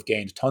who have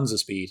gained tons of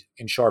speed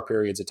in short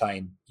periods of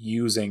time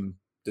using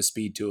the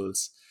speed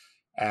tools.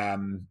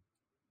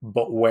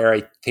 But where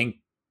I think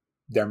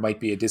there might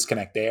be a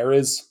disconnect there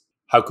is,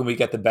 how can we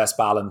get the best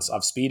balance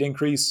of speed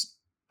increase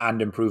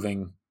and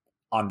improving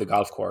on the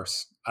golf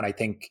course? And I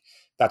think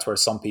that's where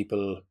some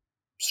people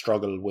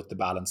struggle with the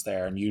balance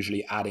there, and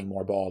usually adding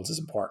more balls is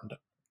important,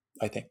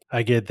 I think.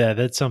 I get that.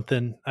 That's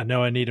something I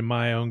know I need in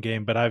my own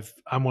game, but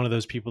I'm one of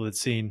those people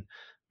that's seen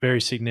very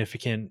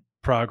significant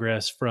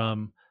progress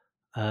from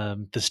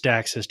the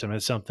stack system.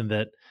 It's something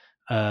that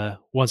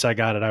once I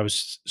got it, I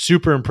was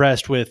super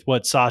impressed with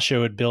what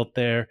Sasho had built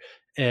there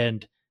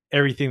and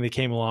everything that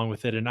came along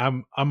with it. And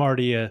I'm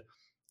already a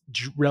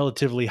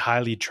relatively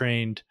highly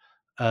trained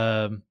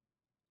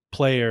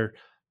player.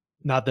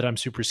 Not that I'm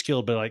super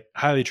skilled, but like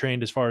highly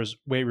trained as far as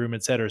weight room,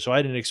 et cetera. So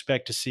I didn't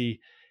expect to see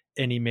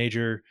any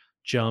major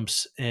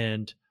jumps,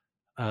 and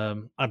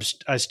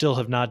I still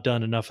have not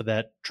done enough of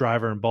that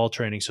driver and ball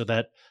training, so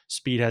that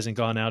speed hasn't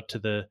gone out to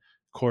the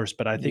course.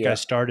 But I think I Yeah.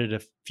 started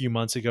a few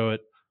months ago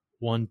at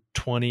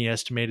 120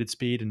 estimated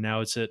speed, and now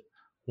it's at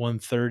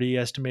 130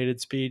 estimated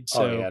speed.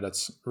 Oh, yeah, So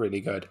that's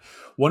really good.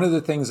 One of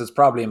the things that's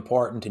probably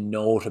important to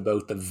note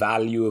about the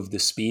value of the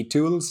speed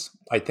tools,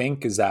 I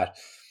think, is that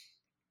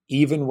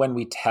even when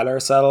we tell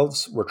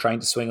ourselves we're trying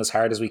to swing as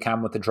hard as we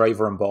can with the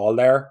driver and ball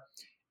there,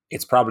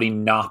 it's probably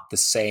not the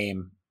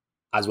same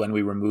as when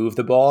we remove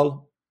the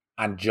ball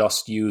and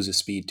just use a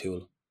speed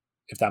tool,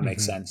 if that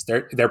makes mhm. sense.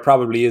 There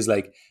probably is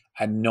like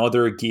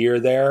another gear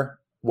there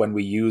when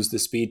we use the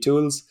speed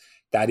tools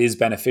that is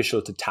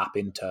beneficial to tap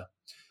into.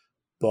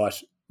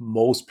 But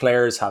most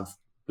players have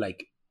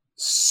like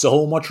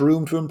so much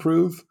room to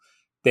improve.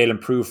 They'll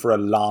improve for a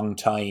long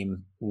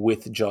time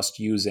with just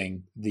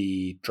using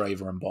the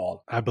driver and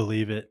ball. I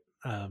believe it.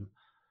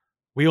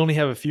 We only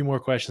have a few more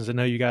questions. I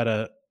know you got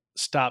to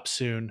stop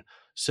soon.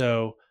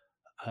 So,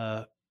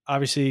 uh,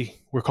 obviously,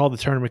 we're called the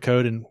Tournament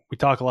Code, and we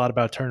talk a lot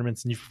about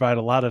tournaments, and you provide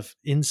a lot of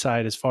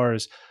insight as far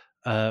as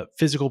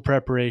physical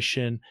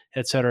preparation,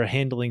 et cetera,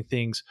 handling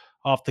things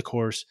off the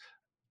course.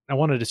 I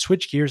wanted to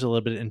switch gears a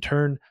little bit and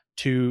turn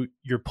to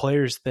your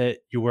players that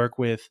you work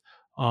with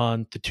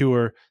on the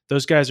tour.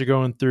 Those guys are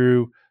going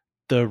through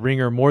the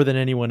ringer more than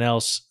anyone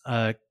else.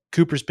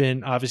 Cooper's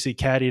been obviously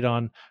caddied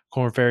on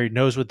Corn Ferry,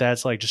 knows what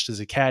that's like just as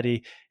a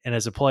caddy. And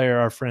as a player,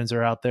 our friends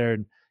are out there,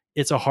 and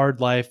it's a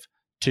hard life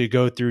to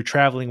go through,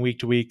 traveling week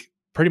to week,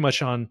 pretty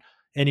much on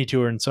any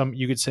tour. And some,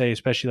 you could say,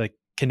 especially like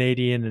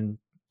Canadian and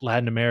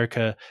Latin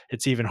America,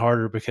 it's even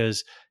harder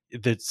because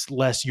that's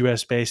less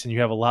US based and you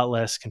have a lot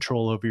less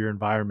control over your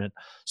environment.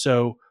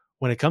 So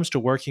when it comes to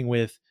working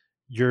with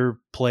your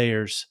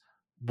players,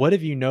 what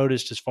have you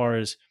noticed as far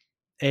as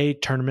A,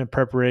 tournament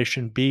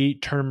preparation, B,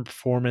 tournament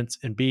performance,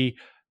 and B,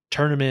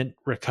 tournament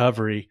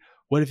recovery?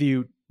 What have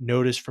you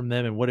noticed from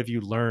them and what have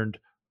you learned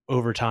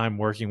over time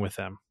working with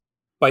them?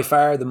 By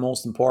far, the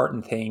most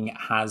important thing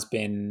has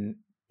been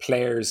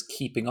players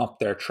keeping up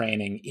their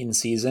training in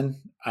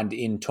season and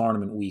in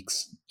tournament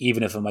weeks,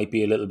 even if it might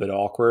be a little bit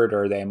awkward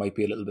or they might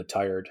be a little bit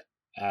tired.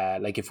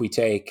 Like if we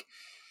take,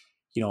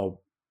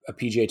 a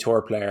PGA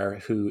Tour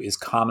player who is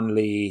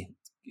commonly,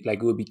 like,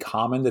 it would be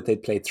common that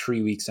they'd play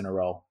 3 weeks in a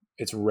row.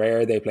 It's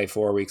rare they play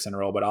 4 weeks in a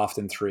row, but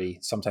often three,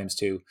 sometimes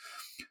two.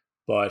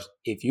 But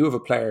if you have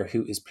a player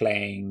who is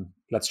playing,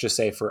 let's just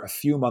say for a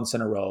few months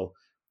in a row,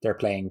 they're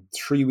playing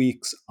 3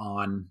 weeks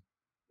on,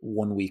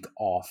 1 week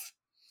off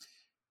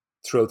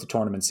throughout the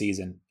tournament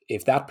season.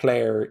 If that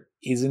player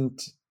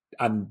isn't,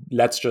 and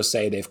let's just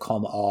say they've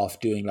come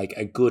off doing like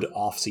a good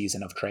off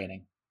season of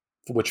training,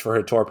 which for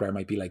a tour player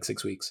might be like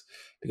 6 weeks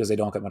because they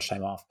don't get much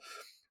time off.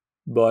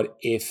 But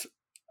if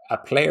a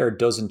player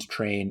doesn't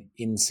train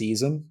in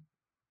season,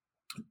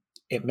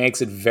 it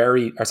makes it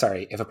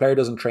if a player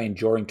doesn't train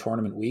during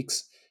tournament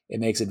weeks, it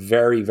makes it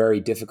very, very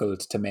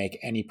difficult to make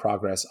any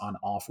progress on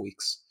off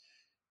weeks.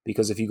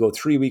 Because if you go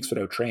 3 weeks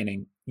without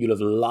training, you'll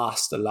have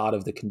lost a lot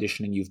of the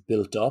conditioning you've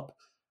built up.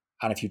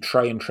 And if you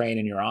try and train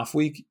in your off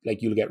week,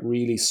 like you'll get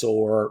really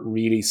sore,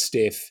 really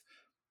stiff,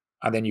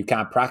 and then you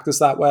can't practice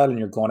that well, and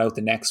you're going out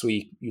the next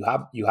week, you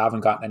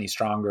haven't gotten any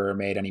stronger or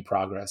made any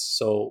progress.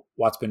 So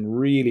what's been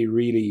really,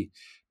 really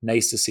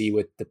nice to see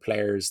with the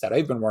players that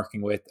I've been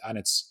working with, and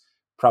it's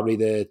probably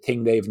the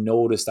thing they've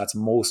noticed that's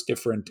most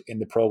different in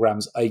the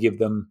programs I give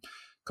them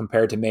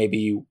compared to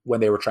maybe when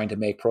they were trying to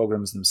make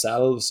programs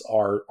themselves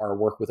or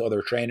work with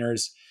other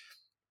trainers,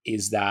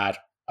 is that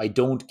I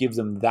don't give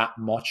them that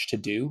much to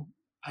do,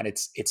 and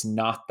it's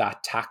not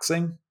that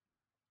taxing,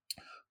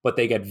 but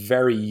they get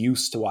very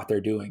used to what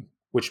they're doing,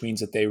 which means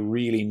that they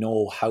really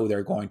know how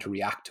they're going to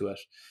react to it.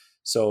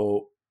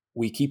 So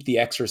we keep the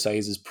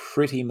exercises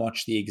pretty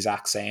much the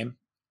exact same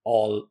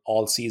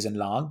all season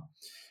long.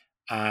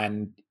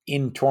 And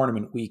in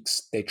tournament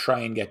weeks, they try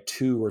and get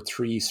 2 or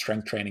 3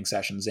 strength training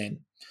sessions in.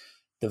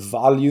 The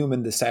volume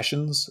in the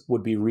sessions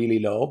would be really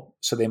low.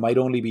 So they might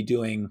only be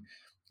doing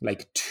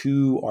like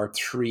 2 or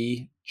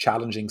 3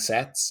 challenging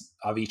sets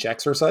of each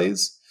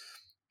exercise.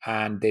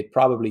 And they'd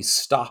probably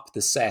stop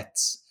the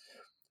sets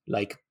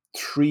like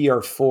 3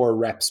 or 4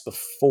 reps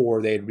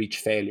before they'd reach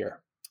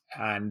failure.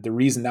 And the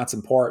reason that's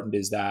important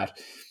is that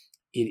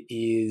it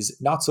is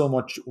not so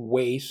much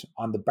weight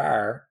on the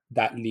bar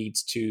that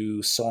leads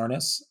to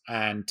soreness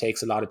and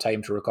takes a lot of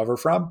time to recover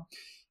from.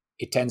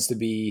 It tends to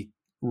be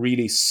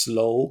really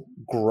slow,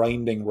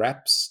 grinding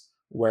reps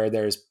where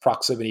there's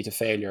proximity to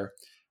failure,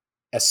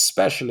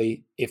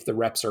 especially if the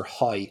reps are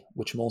high,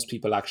 which most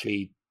people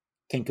actually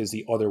think is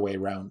the other way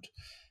around.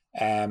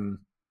 And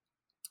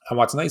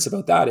what's nice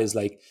about that is,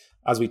 like,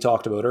 as we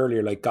talked about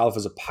earlier, like golf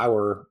is a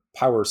power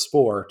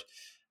sport.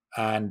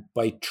 And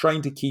by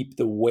trying to keep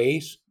the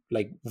weight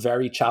like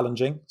very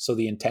challenging, so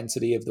the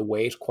intensity of the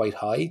weight quite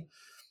high,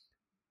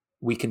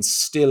 we can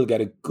still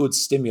get a good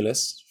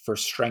stimulus for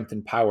strength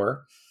and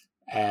power.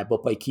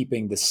 But by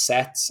keeping the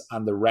sets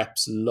and the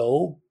reps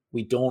low,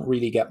 we don't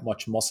really get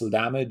much muscle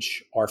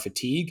damage or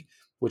fatigue,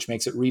 which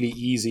makes it really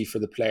easy for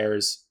the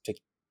players to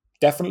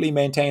definitely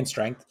maintain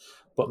strength,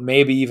 but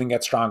maybe even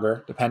get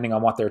stronger depending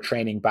on what their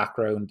training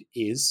background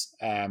is.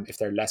 If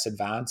they're less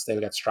advanced,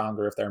 they'll get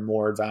stronger. If they're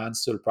more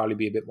advanced, it'll probably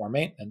be a bit more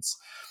maintenance.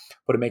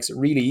 But it makes it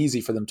really easy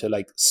for them to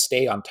like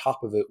stay on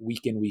top of it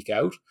week in, week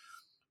out.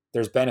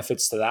 There's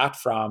benefits to that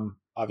from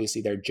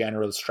obviously their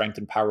general strength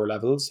and power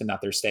levels, and that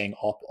they're staying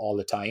up all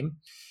the time.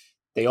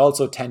 They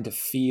also tend to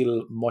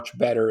feel much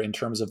better in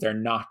terms of they're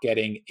not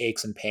getting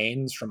aches and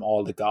pains from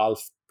all the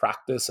golf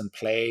practice and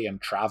play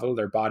and travel.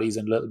 Their body's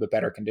in a little bit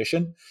better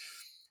condition.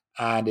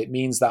 And it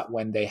means that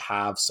when they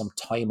have some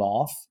time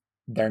off,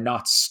 they're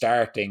not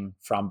starting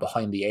from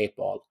behind the 8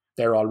 ball.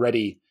 They're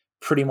already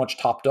pretty much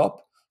topped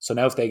up. So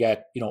now if they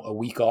get, a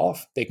week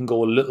off, they can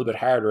go a little bit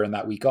harder in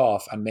that week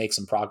off and make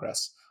some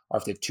progress. Or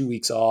if they have 2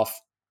 weeks off,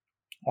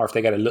 or if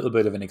they get a little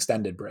bit of an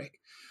extended break.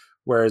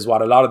 Whereas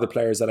what a lot of the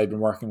players that I've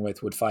been working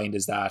with would find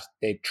is that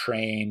they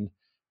train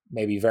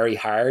maybe very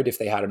hard if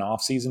they had an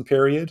off-season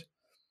period,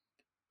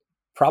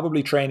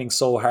 probably training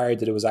so hard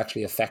that it was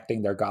actually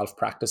affecting their golf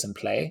practice and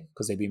play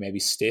because they'd be maybe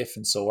stiff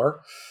and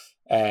sore.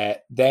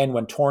 Then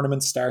when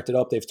tournaments started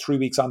up, they have 3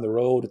 weeks on the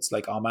road. It's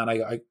like, oh man,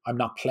 I'm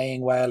not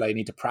playing well. I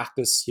need to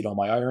practice,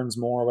 my irons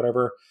more or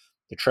whatever.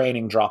 The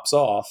training drops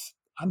off,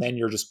 and then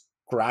you're just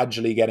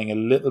gradually getting a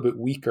little bit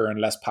weaker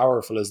and less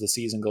powerful as the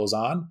season goes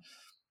on.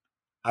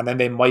 And then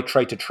they might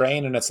try to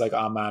train, and it's like,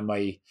 oh man,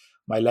 my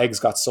legs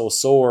got so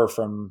sore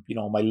from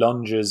my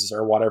lunges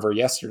or whatever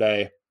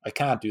yesterday. I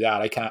can't do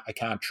that. I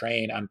can't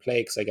train and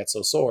play because I get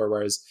so sore.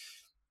 Whereas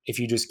if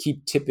you just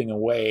keep tipping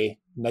away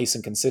nice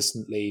and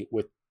consistently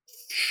with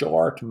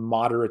short,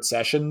 moderate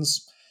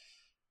sessions,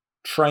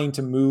 trying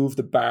to move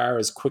the bar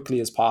as quickly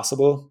as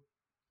possible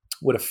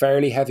with a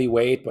fairly heavy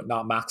weight, but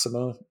not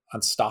maximal,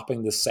 and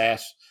stopping the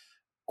set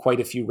quite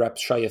a few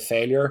reps shy of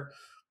failure,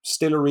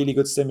 still a really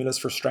good stimulus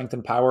for strength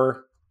and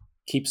power,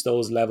 keeps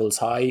those levels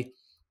high,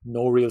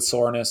 no real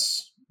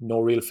soreness, no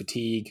real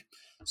fatigue.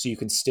 So you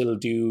can still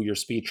do your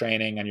speed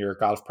training and your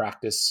golf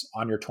practice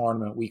on your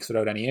tournament weeks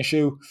without any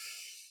issue.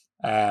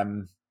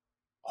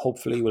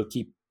 Hopefully we'll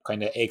keep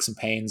kind of aches and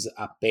pains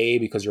at bay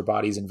because your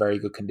body's in very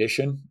good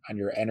condition and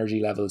your energy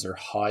levels are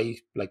high,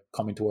 like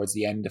coming towards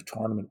the end of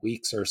tournament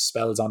weeks or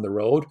spells on the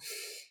road.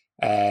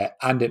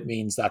 And it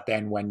means that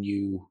then when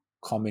you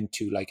come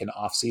into like an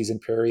off-season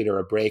period or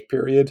a break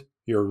period,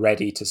 you're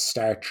ready to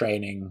start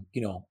training,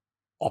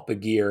 up a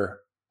gear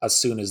as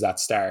soon as that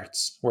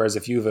starts. Whereas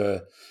if you have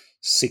a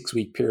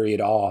 6-week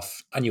period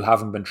off and you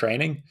haven't been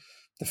training,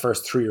 the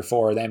first 3 or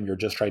 4 of them, you're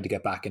just trying to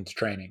get back into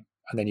training.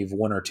 And then you've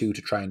 1 or 2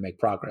 to try and make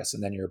progress,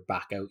 and then you're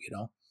back out,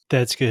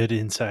 That's good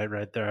insight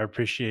right there. I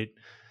appreciate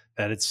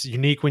that. It's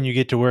unique when you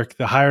get to work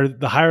the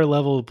higher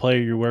level of player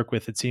you work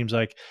with. It seems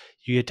like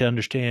you get to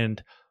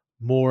understand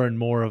more and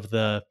more of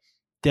the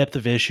depth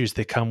of issues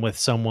that come with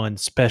someone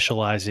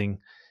specializing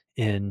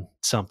in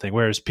something.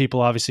 Whereas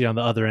people obviously on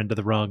the other end of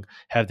the rung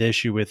have the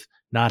issue with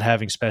not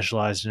having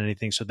specialized in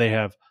anything. So they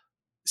have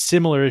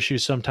similar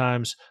issues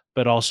sometimes,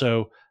 but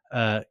also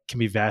can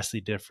be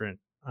vastly different.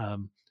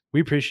 We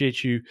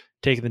appreciate you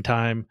taking the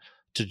time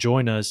to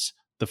join us.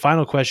 The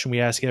final question we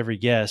ask every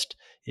guest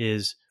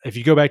is, if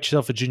you go back to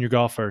yourself a junior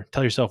golfer,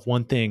 tell yourself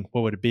one thing,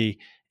 what would it be?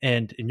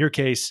 And in your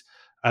case,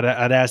 I'd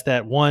ask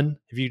that, one,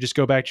 if you just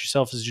go back to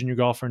yourself as a junior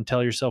golfer and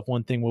tell yourself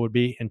one thing, what would it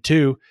be? And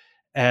two,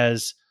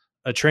 as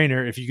a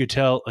trainer, if you could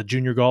tell a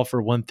junior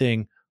golfer one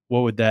thing,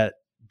 what would that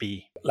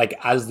be? Like,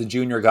 as the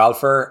junior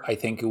golfer, I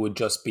think it would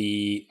just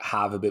be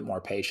have a bit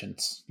more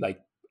patience. Like,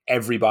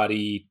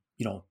 everybody,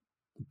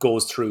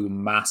 goes through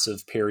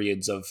massive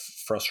periods of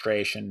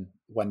frustration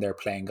when they're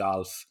playing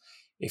golf.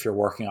 If you're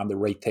working on the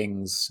right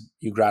things,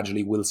 you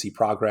gradually will see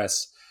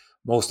progress.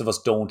 Most of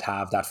us don't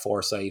have that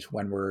foresight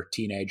when we're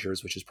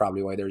teenagers, which is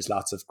probably why there's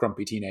lots of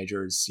grumpy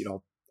teenagers,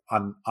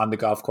 on the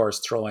golf course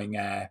throwing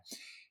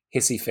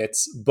hissy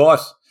fits.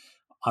 But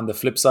on the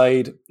flip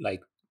side,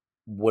 like,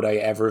 would I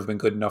ever have been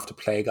good enough to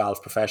play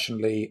golf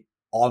professionally?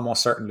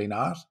 Almost certainly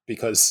not,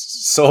 because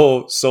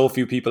so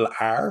few people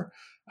are,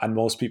 and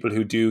most people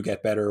who do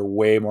get better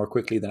way more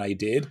quickly than I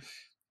did.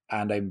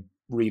 And I'm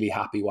really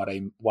happy what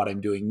I'm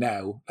doing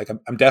now. Like,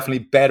 I'm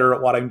definitely better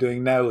at what I'm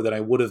doing now than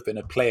I would have been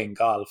at playing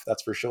golf.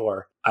 That's for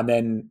sure. And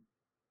then,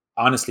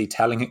 honestly,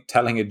 telling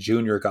a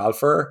junior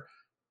golfer,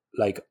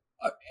 like,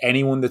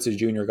 anyone that's a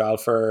junior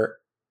golfer,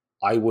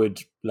 I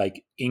would,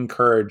 like,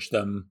 encourage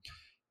them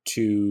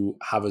to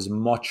have as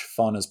much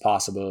fun as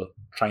possible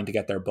trying to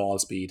get their ball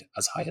speed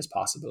as high as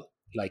possible.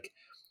 Like,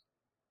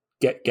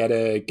 get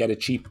a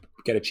cheap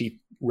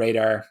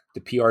radar.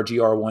 The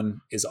PRGR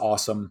one is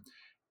awesome,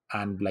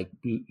 and, like,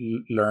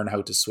 learn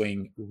how to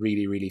swing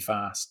really, really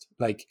fast.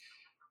 Like,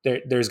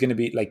 there's going to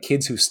be, like,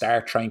 kids who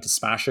start trying to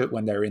smash it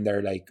when they're in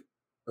their, like,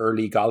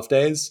 early golf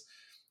days.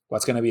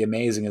 What's going to be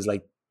amazing is,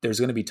 like, there's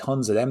going to be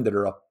tons of them that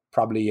are up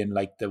probably in,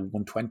 like, the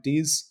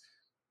 120s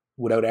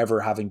without ever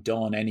having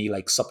done any,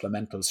 like,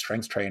 supplemental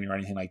strength training or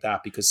anything like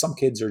that, because some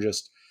kids are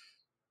just,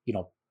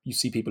 you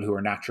see people who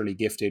are naturally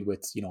gifted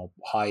with,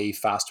 high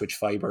fast twitch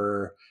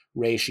fiber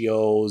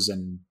ratios,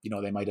 and,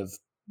 they might have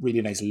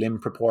really nice limb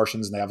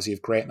proportions, and they obviously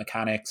have great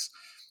mechanics.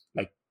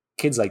 Like,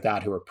 kids like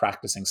that who are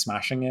practicing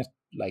smashing it,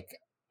 like,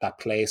 that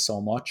play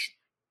so much.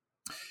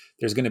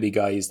 There's going to be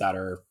guys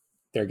they're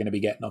going to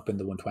be getting up in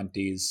the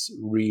 120s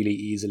really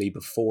easily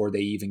before they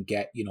even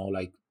get,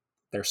 like,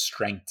 their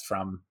strength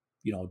from,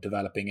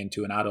 developing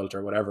into an adult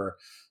or whatever.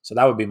 So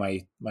that would be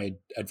my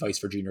advice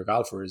for junior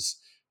golfers.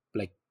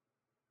 Like,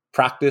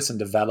 practice and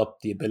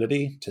develop the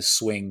ability to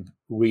swing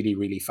really,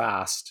 really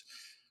fast.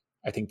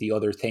 I think the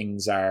other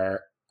things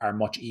are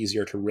much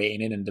easier to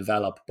rein in and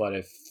develop, but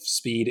if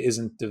speed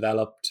isn't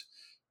developed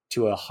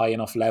to a high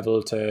enough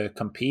level to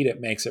compete,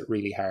 it makes it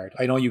really hard.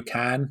 I know you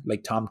can,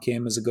 like, Tom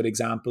Kim is a good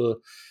example,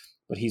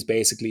 but he's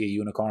basically a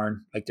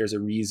unicorn. Like, there's a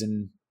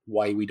reason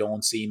why we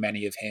don't see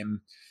many of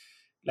him.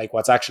 Like,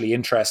 what's actually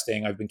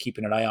interesting, I've been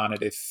keeping an eye on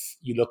it. If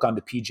you look on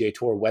the PGA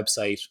Tour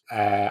website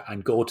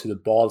and go to the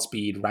ball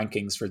speed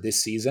rankings for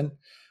this season,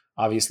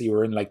 obviously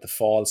we're in, like, the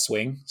fall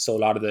swing. So a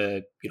lot of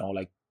the,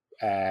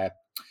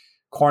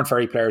 Corn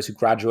Ferry players who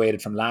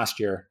graduated from last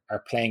year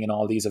are playing in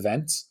all these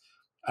events.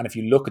 And if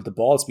you look at the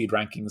ball speed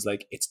rankings,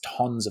 like, it's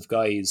tons of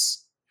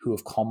guys who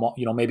have come up,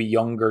 maybe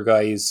younger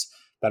guys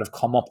that have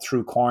come up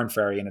through Corn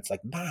Ferry. And it's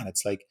like, man,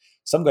 it's like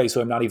some guys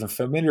who I'm not even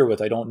familiar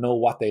with. I don't know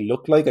what they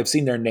look like. I've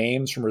seen their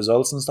names from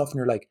results and stuff. And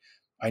you're like,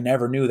 I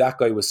never knew that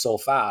guy was so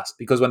fast,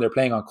 because when they're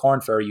playing on Corn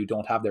Ferry, you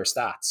don't have their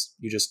stats.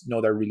 You just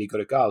know they're really good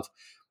at golf.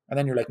 And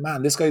then you're like,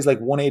 man, this guy's like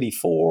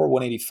 184,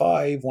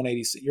 185,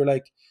 186. You're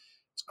like,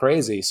 it's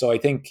crazy. So I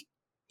think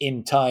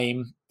in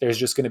time, there's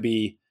just going to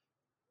be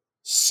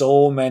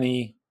so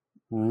many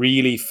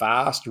really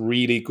fast,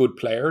 really good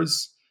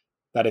players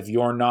that if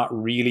you're not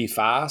really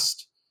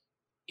fast,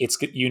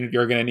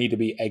 you're going to need to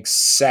be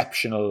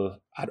exceptional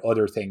at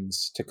other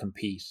things to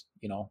compete.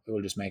 It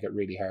will just make it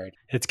really hard.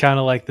 It's kind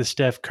of like the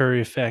Steph Curry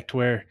effect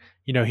where,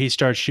 he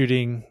starts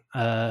shooting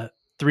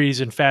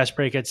threes and fast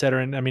break, et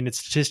cetera. And I mean, it's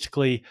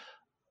statistically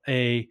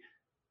a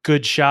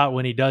good shot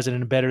when he does it,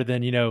 and better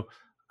than,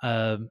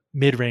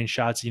 mid-range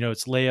shots.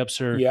 It's layups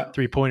or Yeah.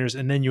 3-pointers.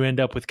 And then you end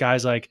up with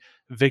guys like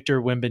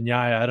Victor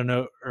Wembanyama. I don't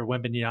know, or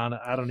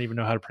Wembanyama. I don't even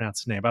know how to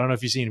pronounce his name. I don't know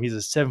if you've seen him. He's a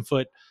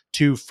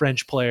 7'2"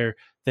 French player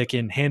that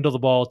can handle the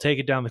ball, take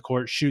it down the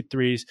court, shoot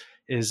threes,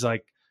 is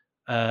like,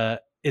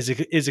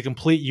 is a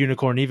complete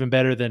unicorn, even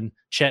better than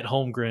Chet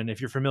Holmgren.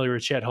 If you're familiar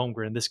with Chet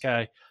Holmgren, this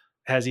guy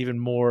has even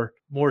more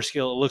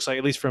skill, it looks like,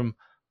 at least from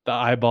the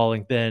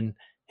eyeballing, than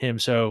him.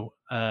 So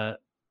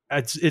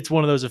it's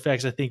one of those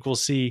effects I think we'll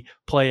see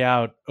play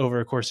out over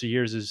a course of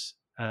years, as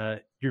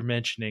you're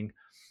mentioning.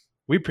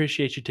 We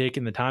appreciate you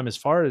taking the time. As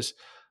far as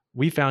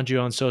we found you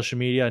on social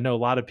media, I know a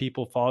lot of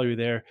people follow you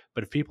there,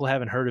 but if people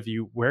haven't heard of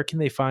you, where can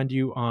they find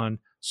you on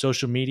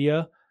social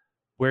media?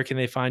 Where can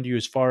they find you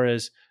as far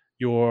as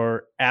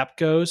your app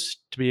goes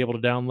to be able to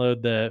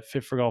download the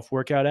Fit for Golf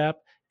workout app?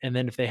 And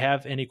then if they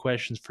have any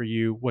questions for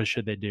you, what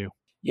should they do?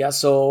 Yeah.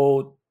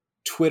 So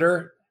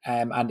Twitter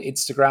and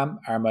Instagram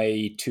are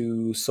my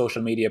two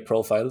social media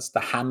profiles. The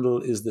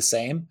handle is the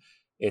same.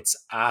 It's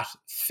at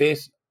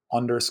fit_for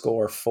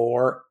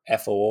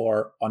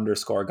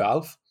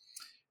FOR_golf.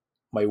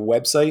 My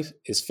website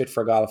is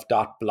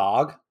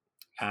fitforgolf.blog,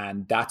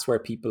 and that's where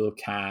people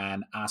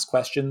can ask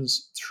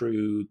questions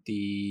through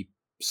the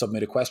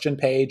submit a question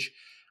page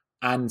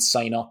and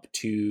sign up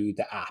to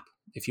the app.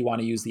 If you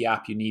want to use the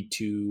app, you need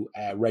to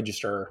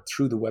register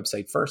through the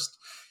website first,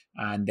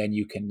 and then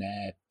you can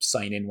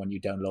sign in when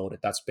you download it.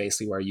 That's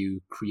basically where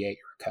you create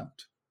your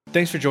account.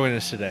 Thanks for joining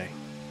us today.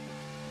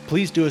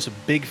 Please do us a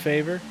big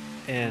favor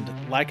and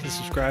like and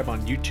subscribe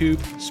on YouTube,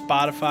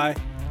 Spotify,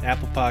 and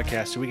Apple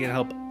Podcasts so we can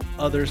help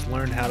others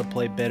learn how to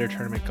play better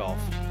tournament golf.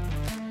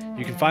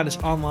 You can find us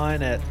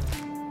online at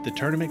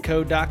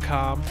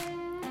thetournamentcode.com,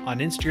 on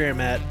Instagram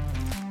at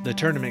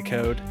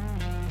thetournamentcode,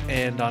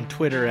 and on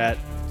Twitter at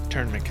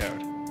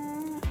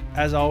tournamentcode.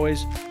 As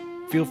always,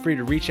 feel free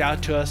to reach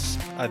out to us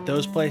at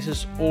those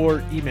places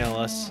or email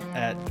us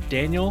at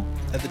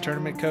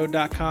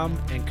daniel@thetournamentcode.com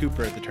and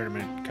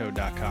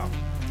cooper@thetournamentcode.com.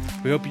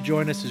 We hope you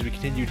join us as we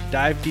continue to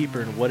dive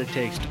deeper into what it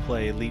takes to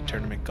play elite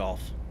tournament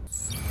golf.